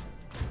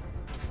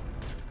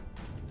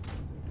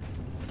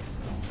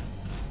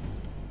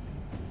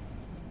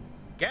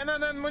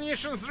 Cannon and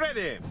munitions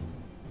ready.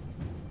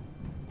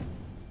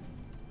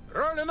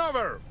 Rolling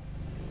over.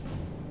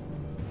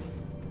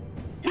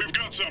 We've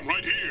got some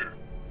right here.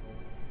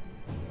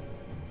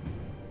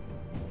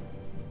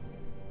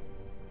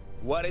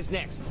 What is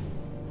next?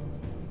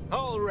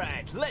 All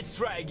right, let's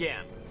try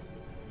again.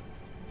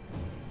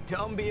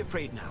 Don't be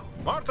afraid now.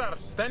 Mortar,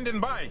 standing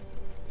by.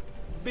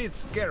 Bit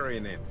scary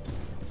in it.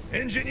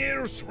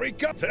 Engineers,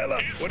 recap. Tell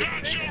us what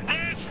is your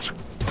best!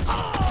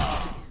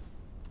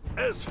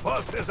 as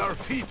fast as our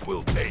feet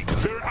will take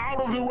us. They're out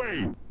of the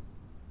way!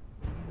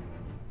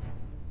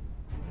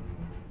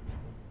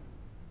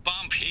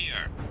 Pump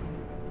here.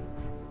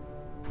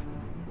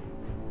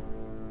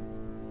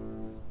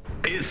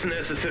 It's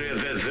necessary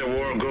that the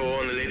war go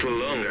on a little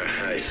longer,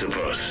 I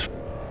suppose.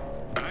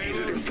 Is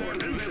it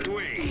important that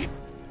way?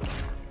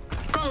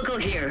 Colical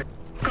here.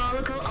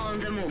 Colical on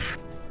the move.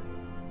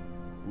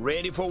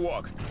 Ready for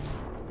walk.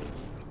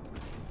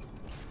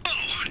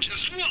 Oh,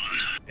 just one.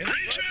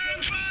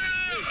 Return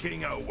fire!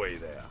 Making our way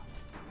there.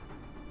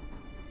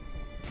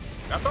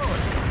 Готовы!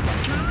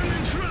 Come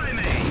and try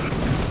me!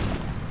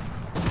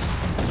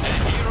 The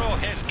hero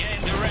has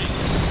gained the rank.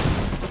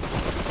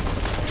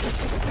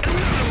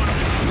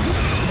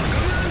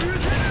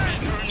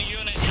 Veteran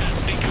unit has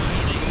become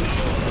elite.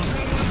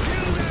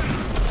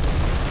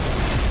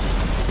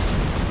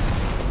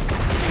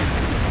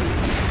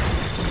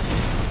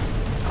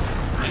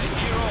 The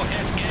hero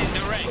has gained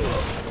the rank.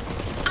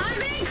 I'm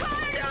being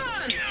fired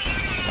on!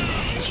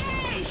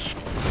 Engage!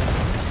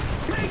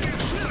 Make it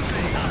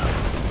snappy!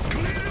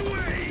 Clear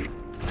away!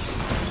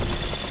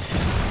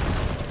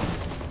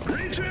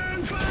 Return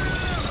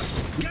fire!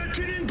 Get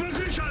it in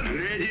position!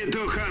 Ready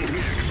to hunt,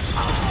 Max.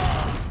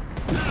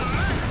 Now!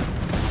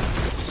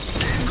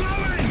 Keep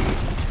going!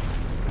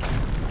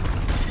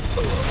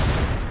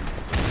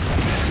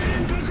 Get it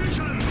in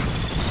position!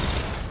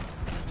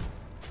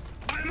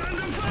 I'm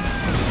under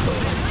fire!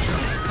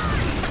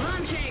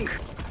 Launching!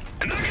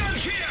 Knockout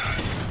here!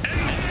 The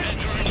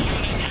veteran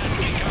unit has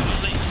become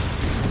elite.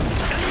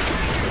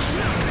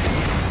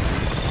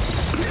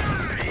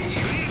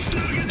 Each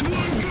target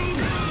one gold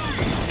round!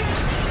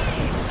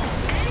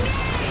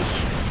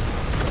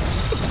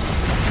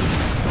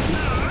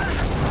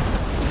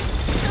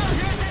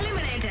 Soldiers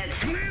eliminated!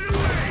 Clear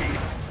away!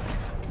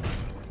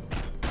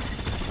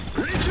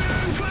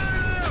 Return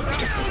fire!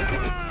 Kill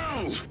them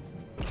all!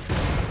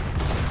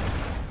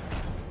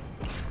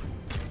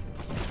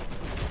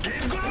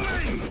 Keep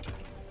going!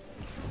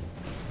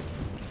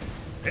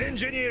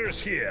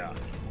 Engineers here.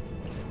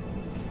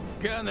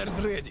 Gunners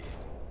ready.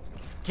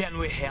 Can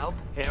we help?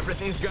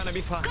 Everything's gonna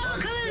be fine.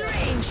 Colical in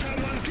range!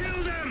 Someone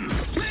kill them!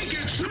 Make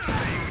it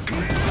snappy!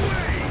 Clear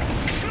away!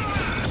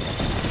 Fire!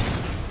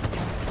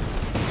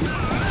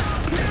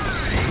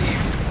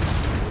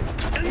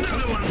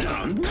 Another one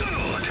down!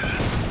 Good!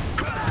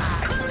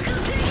 Colical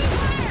taking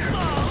fire!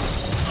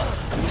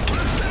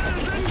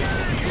 Hostiles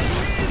engage!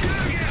 Main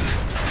target!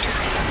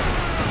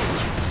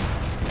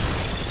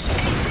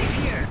 A6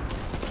 here!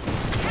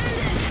 Send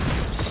it!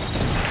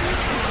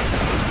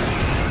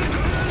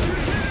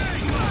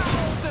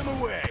 Hold them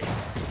away!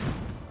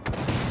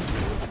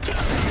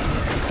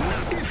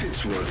 If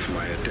it's worth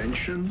my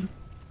attention.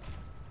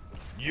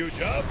 New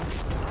job?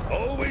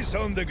 Always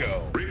on the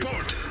go.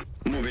 Report!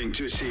 Moving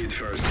to see it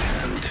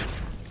firsthand.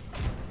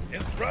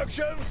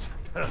 Instructions?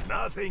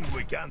 Nothing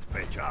we can't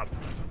patch up.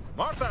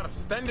 Mortar,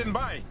 standing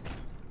by!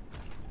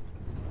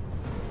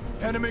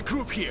 Enemy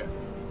group here.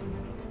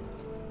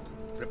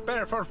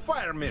 Prepare for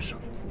fire mission.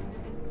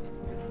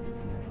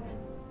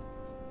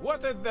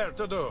 What is there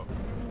to do?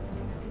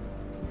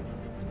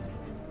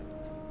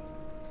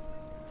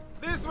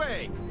 This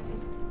way!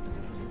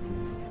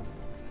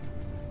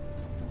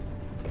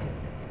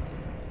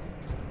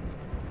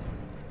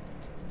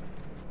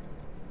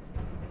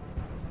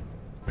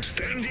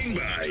 Standing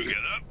by.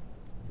 Together.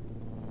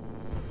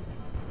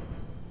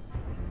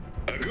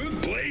 A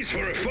good place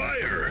for a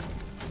fire.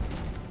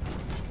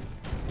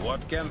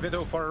 What can we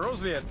do for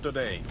Rusviet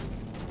today?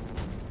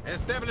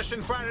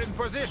 Establishing fire in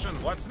position.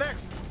 What's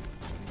next?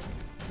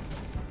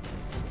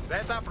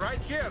 Set up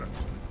right here.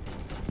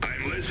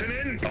 I'm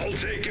listening. I'll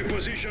take a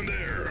position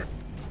there.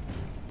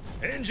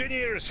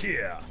 Engineers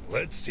here.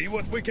 Let's see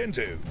what we can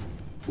do.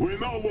 We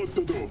know what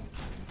to do.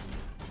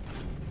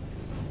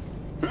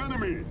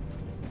 Enemy!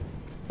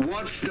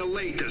 What's the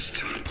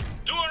latest?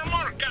 2 or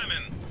more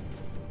coming.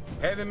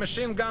 Heavy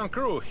machine gun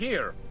crew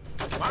here.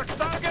 Mark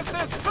targets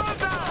and go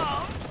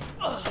down!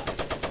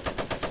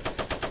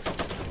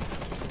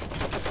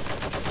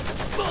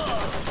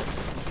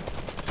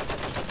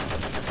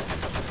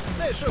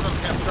 They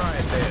shouldn't have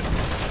tried this.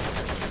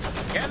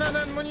 Cannon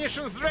and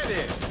munitions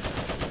ready.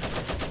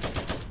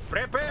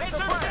 Prepare to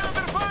fire.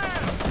 Counter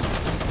fire.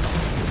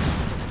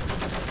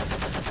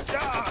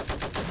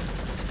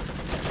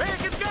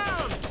 Make it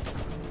count.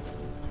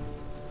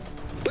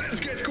 Let's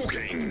get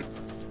cooking.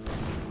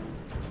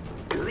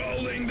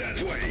 Rolling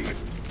that way.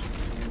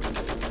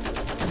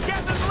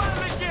 Get the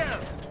landing gear.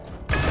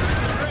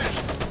 Fresh.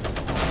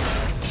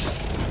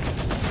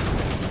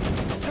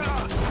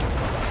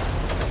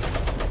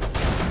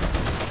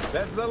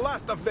 That's the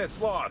last of that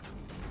slot.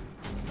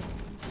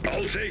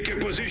 I'll take a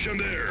position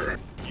there.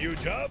 New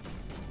job?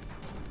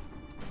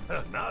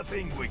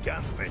 Nothing we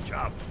can't patch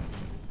up.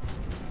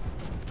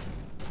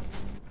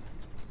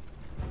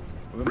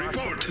 We must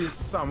Report. be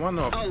someone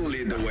of. I'll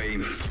lead the way.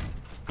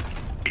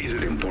 Is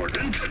it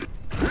important?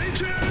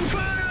 Return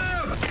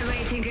fire!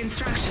 Awaiting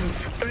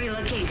instructions.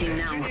 Relocating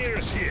now.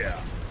 Engineers here.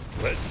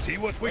 Let's see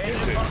what we can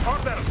Waiting do. for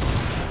orders.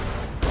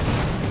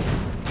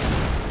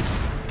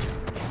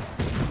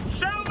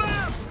 Shell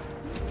them!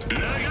 A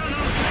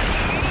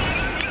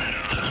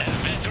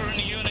veteran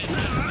unit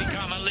has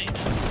become elite.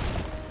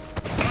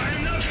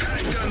 I'm not.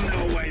 I don't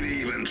know why they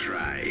even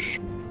try.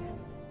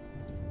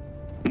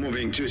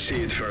 Moving to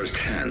see it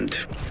firsthand.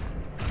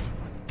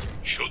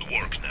 Should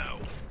work now.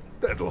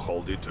 That'll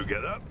hold it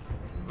together.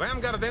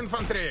 Vanguard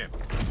infantry.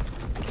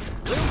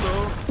 Will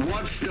do.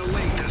 What's the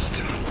latest?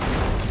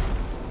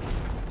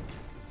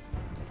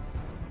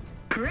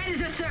 Ready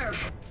to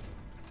serve.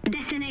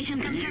 Destination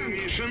New confirmed.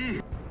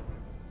 mission?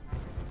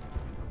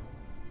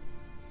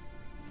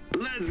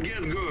 Let's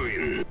get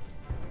going.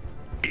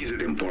 Is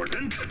it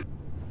important?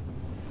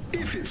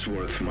 If it's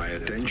worth my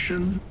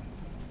attention.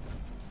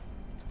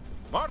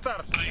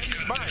 Mortars.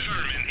 I've got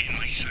vermin in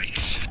my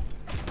sights.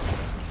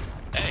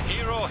 A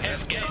hero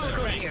has gained the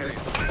Call ring. here.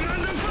 I'm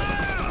under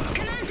fire!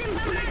 Commencing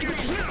bombardment.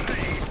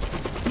 Snappy!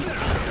 There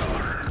they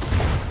are!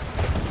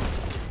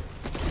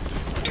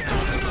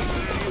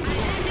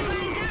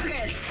 Identifying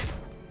targets.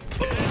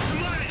 It's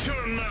my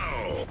turn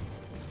now!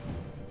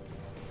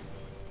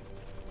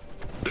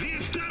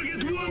 This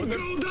target won't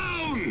go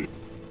down!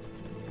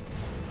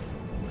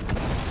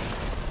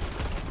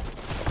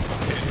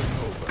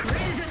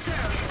 Ready to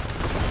serve.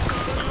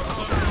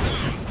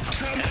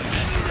 Unit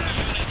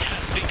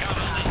has become a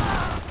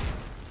lead.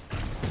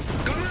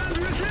 Command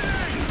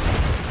receiving!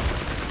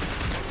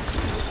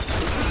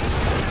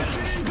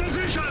 Captain in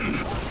position!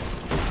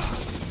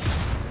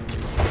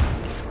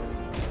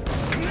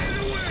 Clear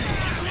the way!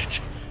 Damn it!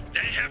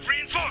 They have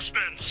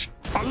reinforcements!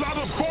 A lot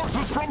of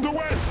forces from the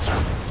west!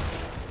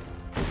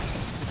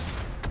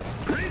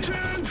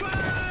 Return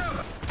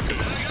fire!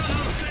 Gun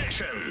on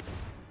station!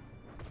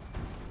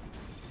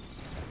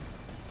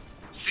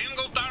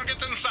 Single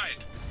target in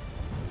sight.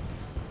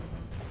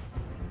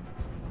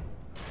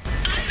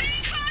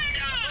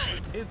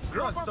 It's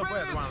not so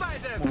bad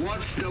one.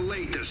 What's the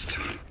latest?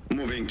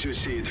 Moving to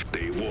see it.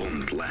 They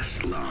won't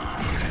last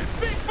long.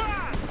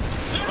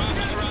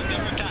 Structure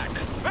under attack.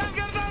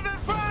 Vanguard under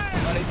fire!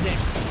 What is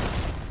next?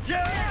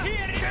 Yeah!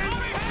 Here it is!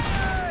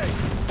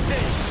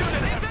 They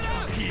shouldn't have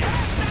come here!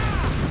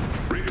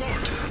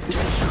 Report!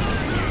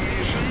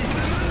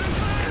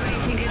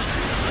 Awaiting it.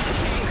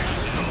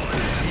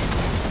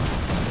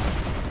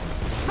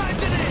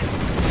 Sighted in!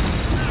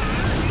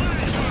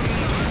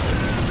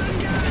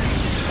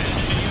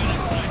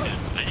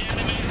 The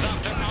enemy is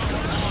after our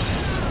oil.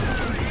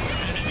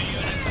 Enemy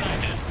unit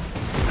sighted.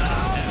 A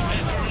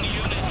veteran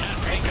unit has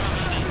become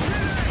a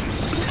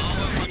lead.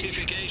 Our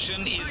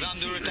fortification is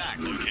under attack.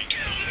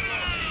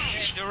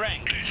 The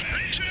rank.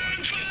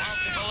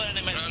 Multiple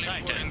enemies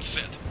sighted. And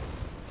set.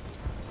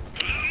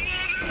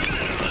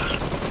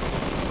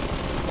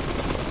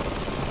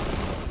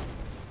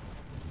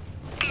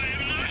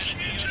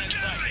 Enemy unit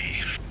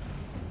sighted.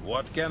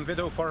 What can we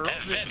do for A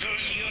Rusviet? veteran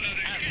unit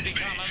has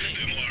become a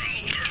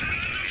lead.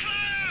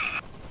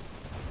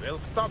 We'll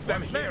stop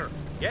them here.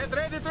 Get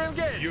ready to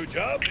engage. New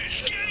job?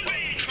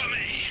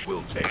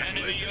 We'll take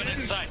Enemy it. unit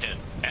sighted.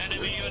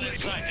 Enemy unit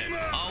sighted.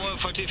 Our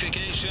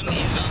fortification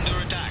is under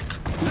attack.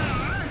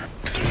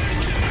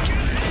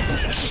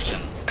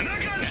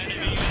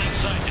 Enemy unit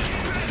sighted.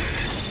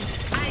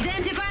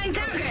 Identifying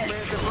targets.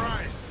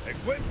 Surprise.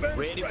 Equipment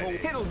Ready for... ready.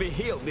 It'll be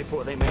healed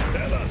before they make it.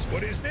 Tell us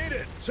what is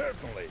needed.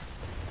 Certainly.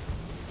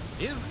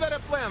 Is there a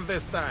plan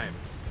this time?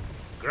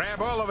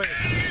 Grab all of it.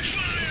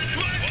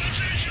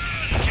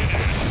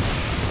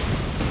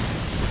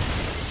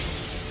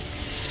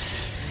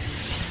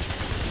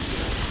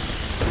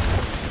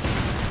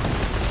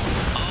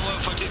 Our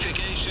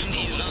fortification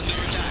is under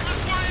attack.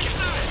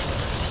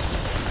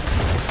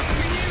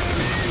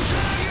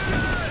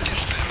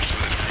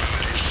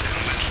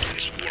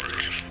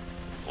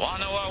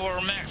 One of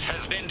our mechs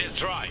has been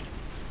destroyed.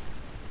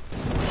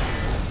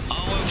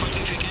 Our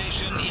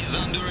fortification is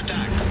under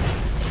attack.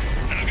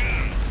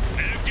 Again,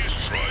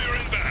 destroyer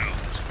inbound.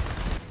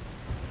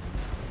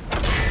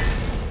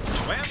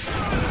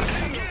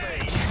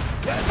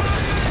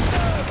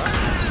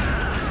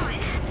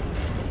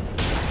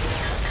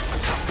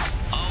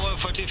 Our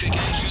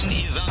fortification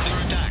is under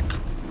attack.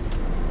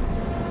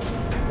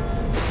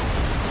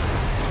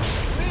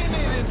 We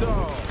need it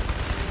all.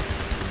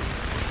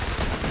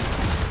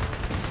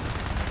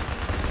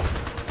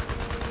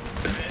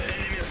 The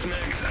enemy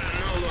snacks are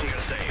no longer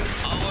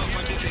safe. Our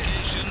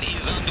fortification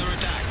is under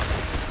attack.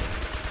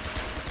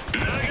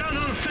 Gun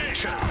on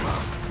station!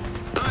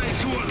 I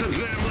swatted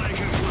them like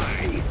a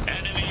fly.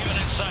 Enemy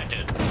unit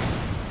sighted.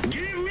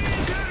 Give me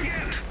a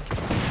target!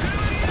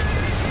 7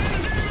 enemies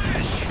in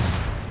damage!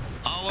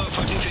 Our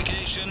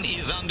fortification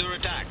is under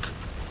attack.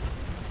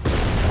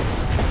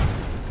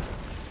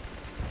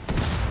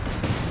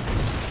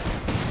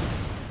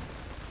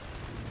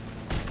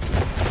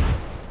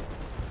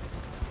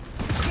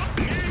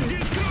 Main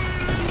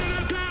destroyer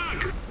under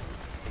attack!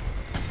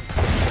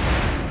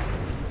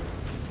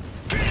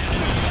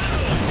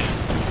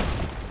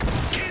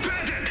 Keep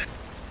at it!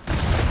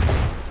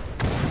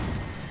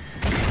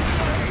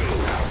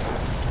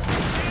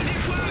 Steady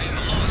fire!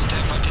 We've lost a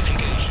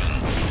fortification.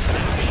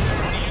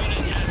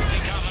 Unit has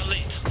become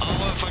elite.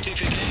 Our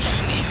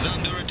fortification is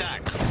under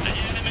attack. The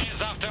enemy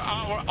is after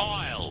our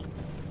oil.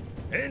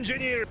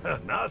 Engineer,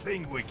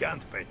 nothing we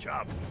can't patch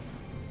up.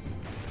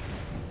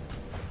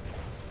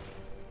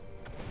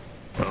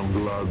 I'm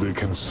glad they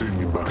can see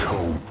me back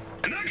home.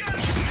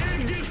 Main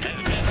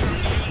veteran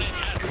unit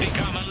has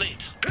become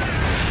elite.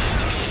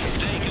 He's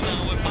taken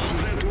our bomb.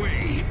 That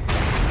way.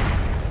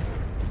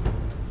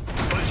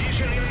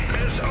 Positioning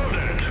as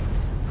ordered.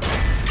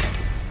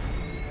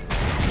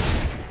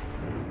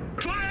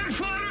 Fire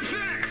for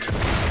effect!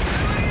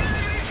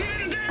 Enemies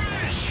in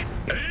damage!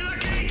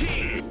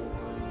 Relocating!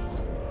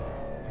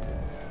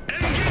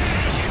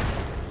 Engage!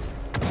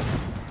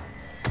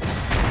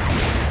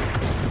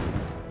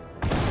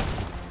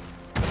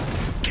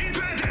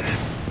 Keep at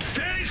it!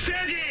 Stay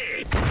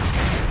steady!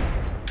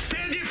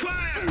 Steady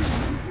fire!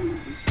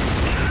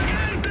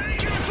 Again,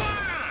 take your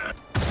fire!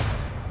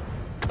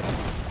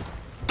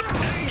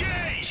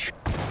 Engage!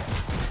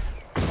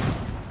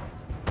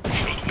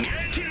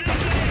 Get in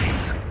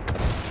place!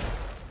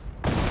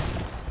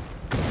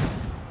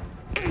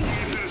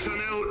 Enemy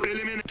personnel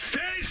eliminated.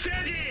 Stay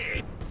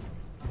steady!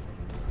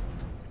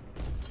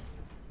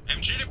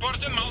 MG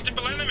reporting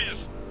multiple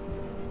enemies.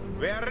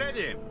 We are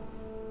ready.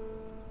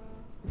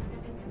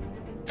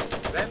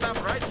 Set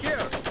up right here.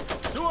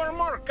 2 or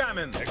more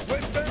coming.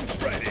 Equipment's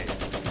ready.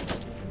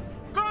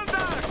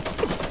 Contact!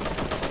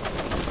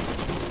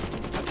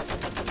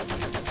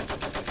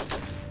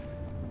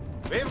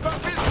 We've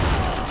got this.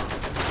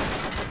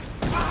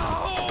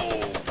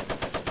 Ow!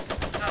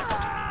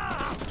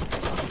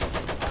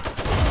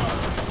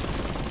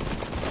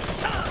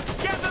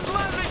 Get it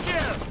landing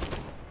here!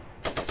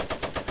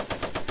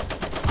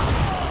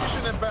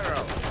 Mission and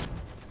barrel.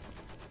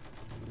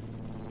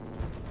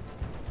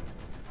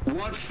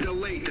 What's the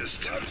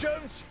latest?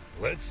 Sergeants,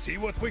 let's see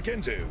what we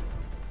can do.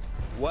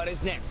 What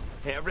is next?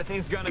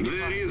 Everything's gonna be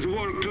There fine. is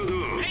work to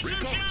do.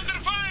 HMG under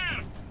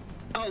fire!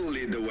 I'll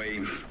lead the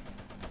way.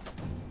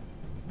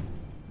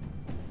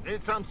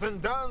 Need something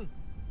done?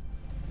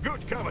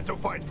 Good cover to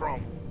fight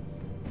from.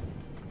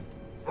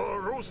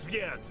 For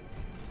Rusviet.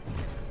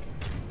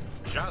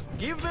 Just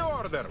give the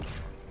order.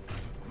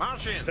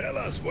 March in. Tell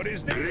us what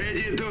is needed.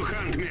 Ready to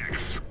hunt,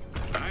 Max.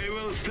 I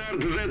will start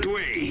that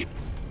way.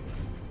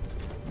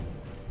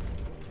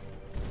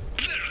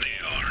 There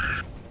they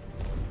are.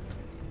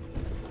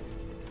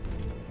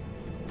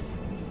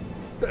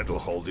 That'll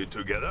hold it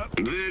together.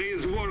 There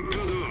is work to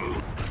do.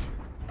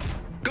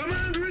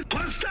 Command with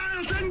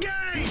hostiles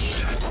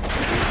engaged!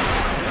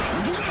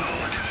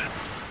 Blood!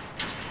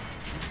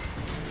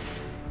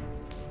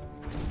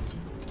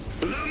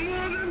 The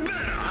more the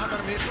better!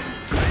 Another mission.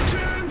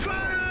 Return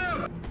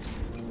fire!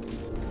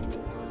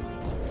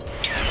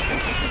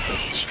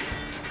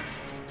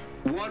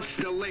 What's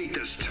the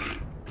latest?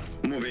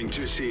 Moving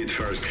to see it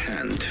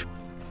firsthand.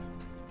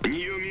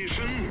 New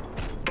mission?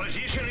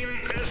 Positioning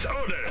as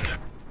ordered.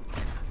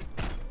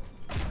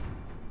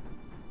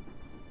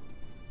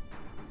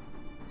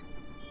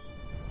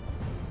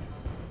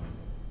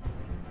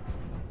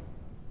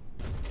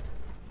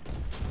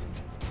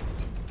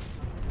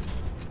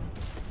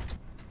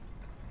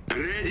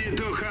 Ready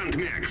to hunt,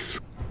 Max.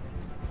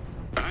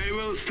 I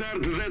will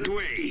start that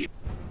way.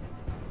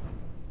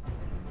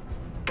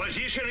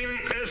 Positioning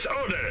as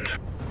ordered.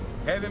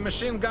 Heavy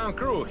machine gun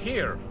crew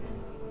here.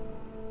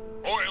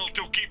 Oil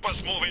to keep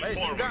us moving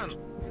Placing forward. gun.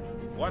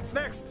 What's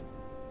next?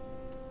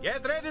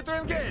 Get ready to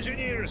engage.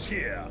 Engineers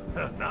here.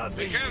 Nothing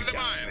We have the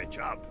can mine. catch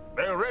up.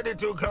 They're ready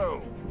to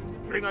go.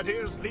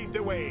 Grenadiers lead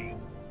the way.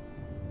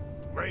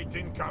 Wait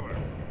in cover.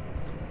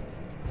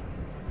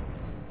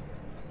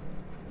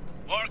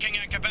 Working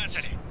at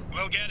capacity.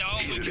 We'll get all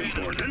Is we it can.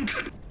 important?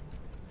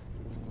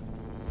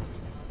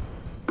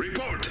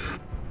 Report.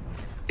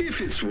 If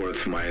it's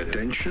worth my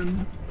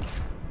attention.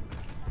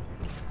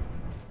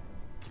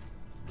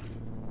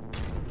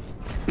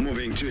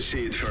 Moving to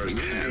see it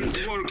firsthand.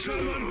 Someone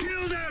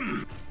kill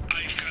them!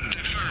 I've got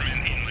the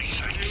vermin in my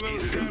sights.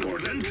 Is it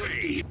important?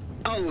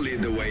 I'll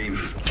lead the way.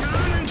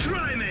 Come and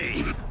try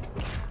me!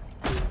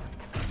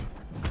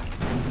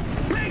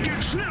 Make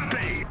it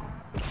snappy!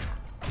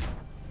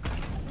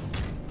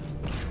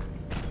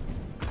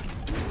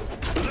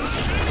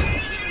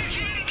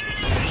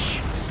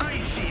 I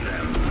see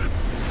them.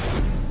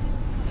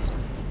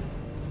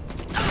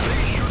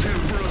 They should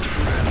have brought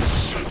friends.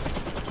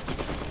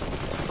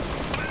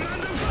 I'm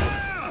under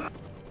fire!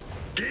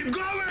 Keep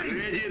going!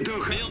 Ready to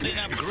Building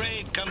upgrade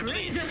Ready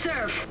complete. to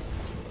serve.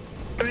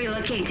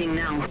 Relocating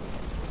now.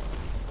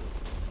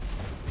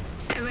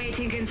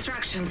 Awaiting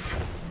instructions.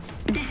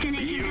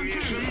 Destination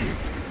confirmed.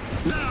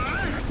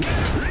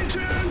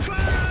 Return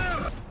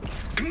fire!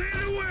 Clear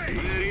the way!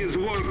 There is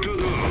work to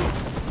do.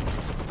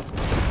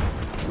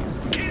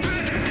 Keep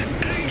at it!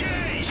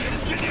 Engage!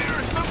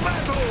 Engineers to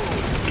battle!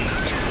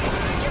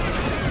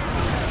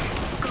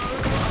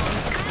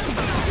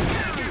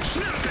 Make it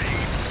snappy!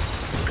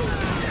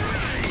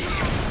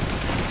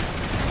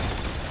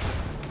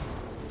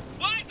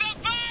 Light the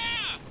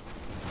fire!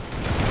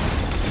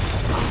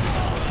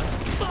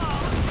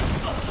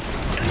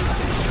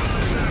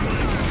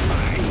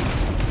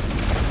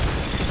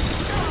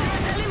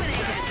 Soldiers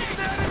eliminated.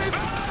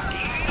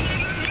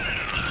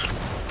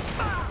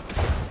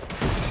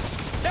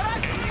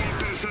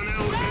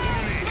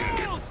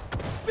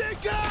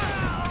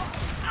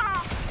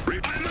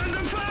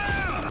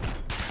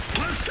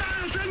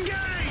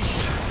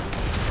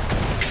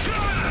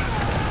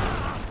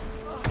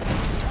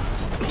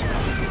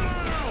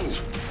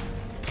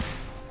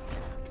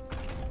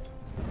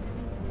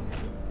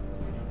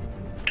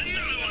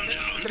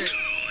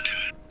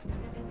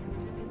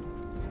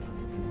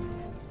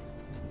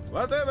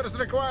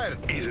 required.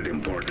 Is it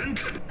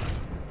important?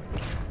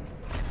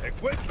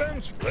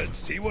 Equipment, let's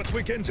see what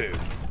we can do.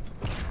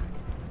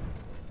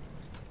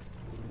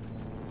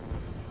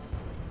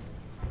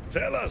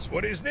 Tell us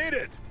what is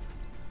needed.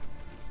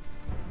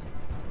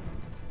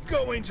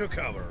 Go into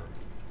cover.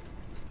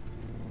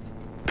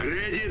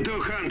 Ready to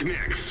hunt,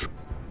 Max.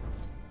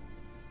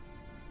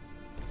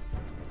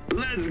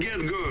 Let's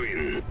get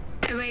going.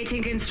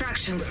 Awaiting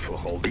instructions.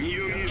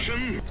 New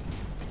mission.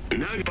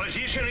 Now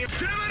position is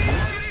 7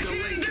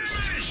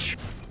 damage.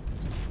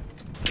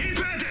 Keep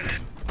at it.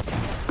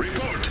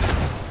 Report.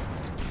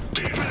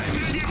 Keep a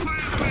steady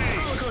fire pace.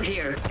 Colocal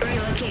here.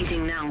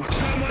 Relocating now.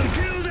 Someone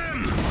kill them.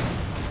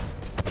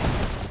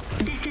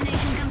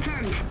 Destination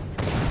confirmed.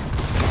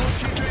 I'll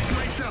situate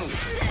myself.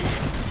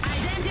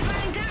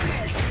 Identifying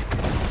targets.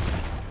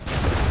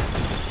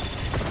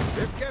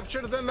 We've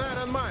captured the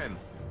iron mine.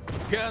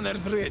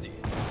 Gunners ready.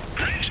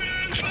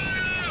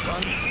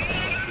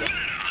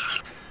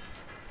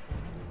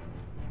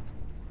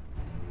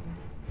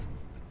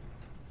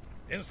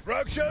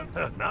 Instruction?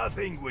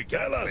 Nothing we can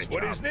tell us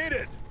what is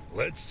needed.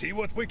 Let's see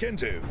what we can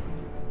do.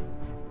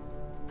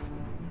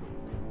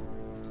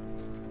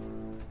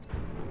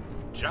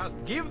 Just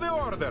give the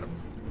order.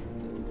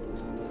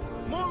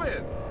 Move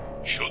it.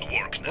 Should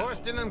work now.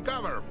 Posting and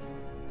cover.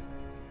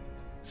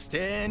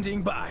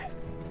 Standing by.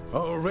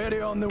 Already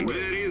on the way.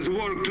 There is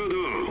work to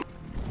do.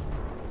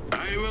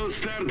 I will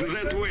start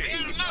that way.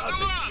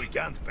 Nothing we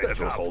can't patch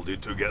up. Hold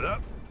it together.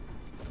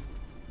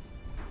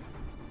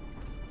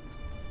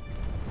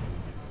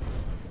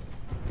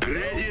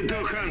 Ready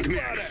to hunt,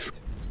 Max.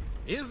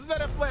 Is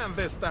there a plan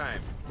this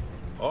time?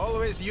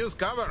 Always use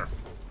cover.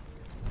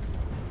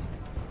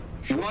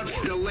 What's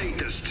the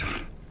latest?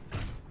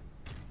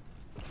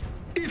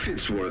 If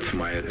it's worth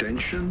my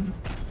attention.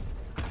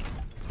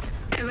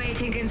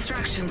 Awaiting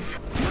instructions.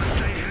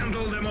 Must I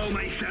handle them all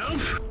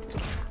myself?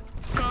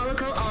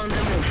 Colocal on the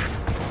move.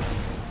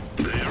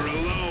 They're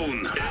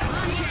alone.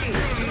 Launching.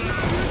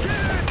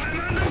 I'm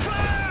under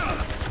fire!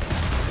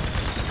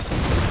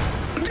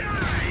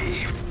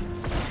 Die!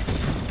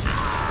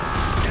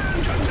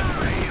 Time to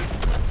die!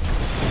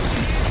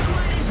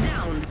 Squad is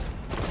down.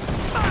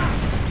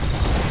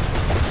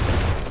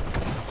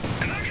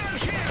 And I got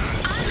here!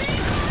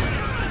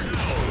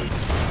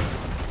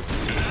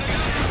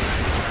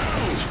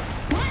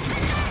 What's the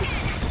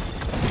target?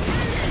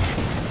 Send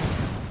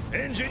it.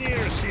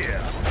 Engineers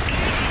here.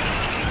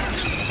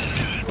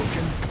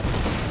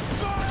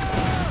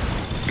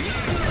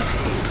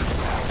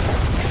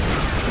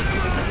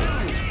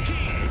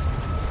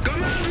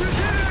 Command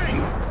return!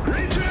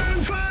 Return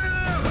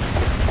fire!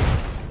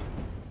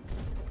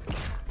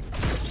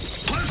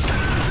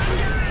 Hostiles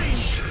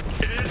engaged!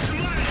 It's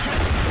my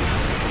turn!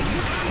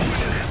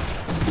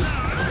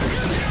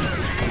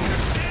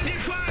 Steady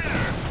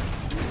fire!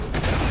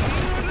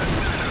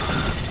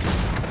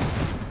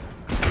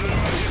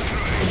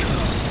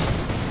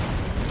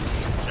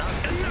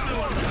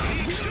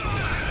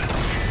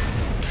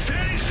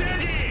 Stay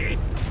steady!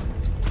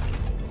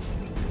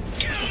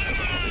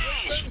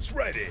 Equipment's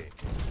ready.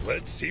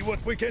 Let's see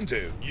what we can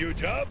do. New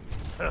job?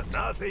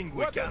 Nothing we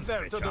What is can't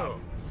there to patch up.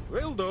 do?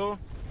 Will do.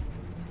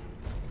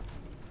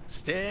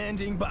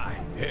 Standing by.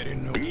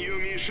 Heading north. New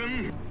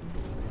mission?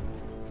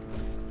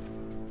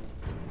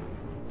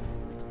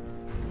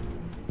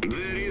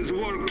 There is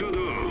work to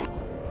do.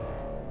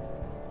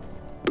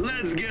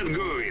 Let's get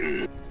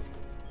going.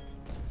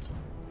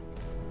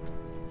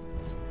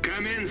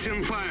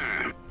 Commencing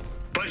fire.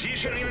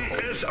 Positioning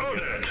as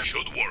ordered.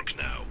 Should work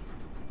now.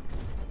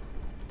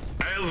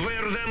 I'll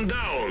wear them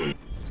down.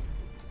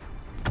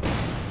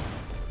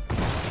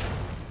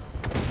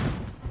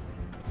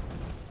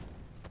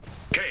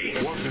 Okay,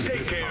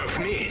 take care of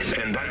me,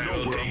 and I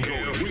will take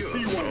care of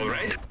you, all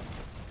right?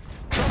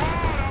 Come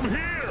on, I'm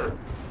here!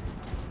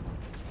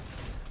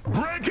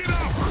 Break it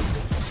up!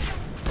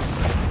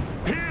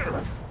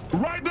 Here!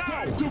 Right now!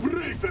 Time to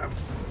break them!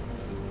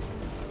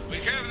 We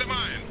have the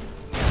mine.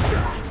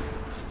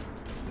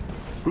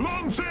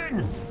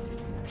 Launching!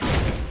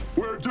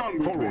 We're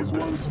done for this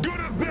ones. Good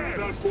as dead! Is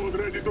our squad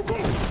ready to go?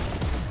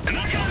 And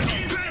I can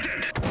keep at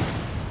it!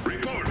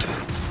 Report.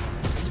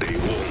 They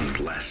won't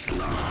last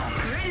long.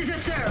 Ready to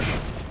serve.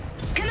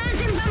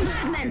 Commencing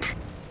bombardment.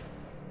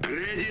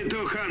 Ready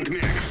to hunt,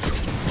 Max.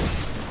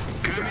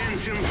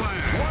 Commencing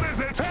fire. What is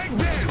it? Take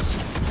this!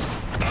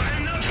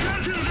 I'm not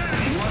hurting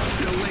them! What's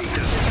the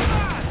latest?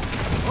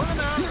 On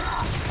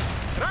now.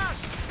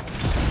 Rush.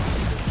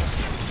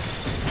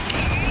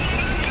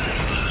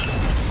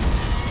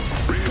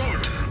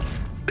 Report.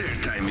 Their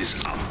time is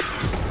up.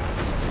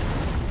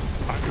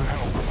 I can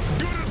help.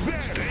 Good as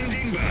dead!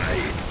 Standing by.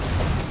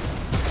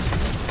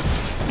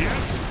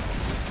 Yes?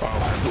 I'll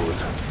handle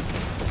it.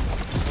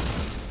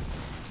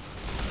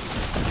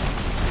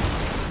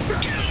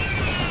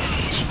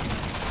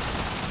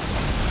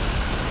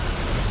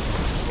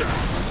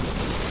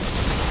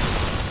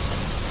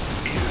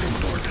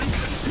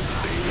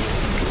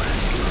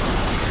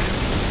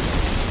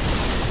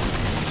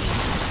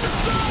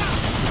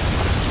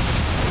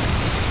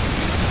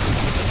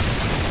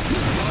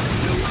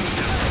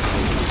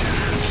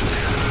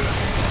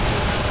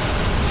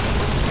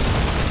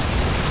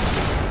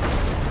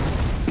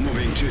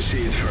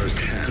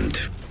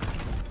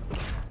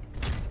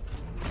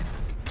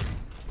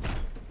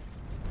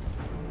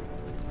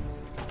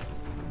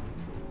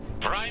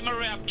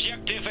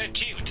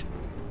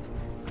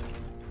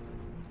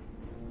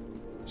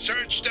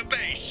 Search the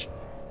base.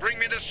 Bring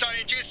me the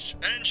scientists,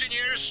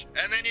 engineers,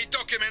 and any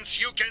documents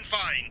you can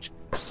find.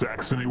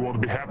 Saxony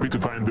won't be happy to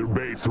find their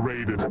base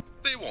raided.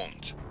 They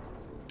won't.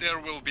 There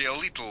will be a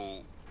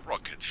little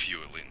rocket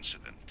fuel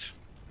incident.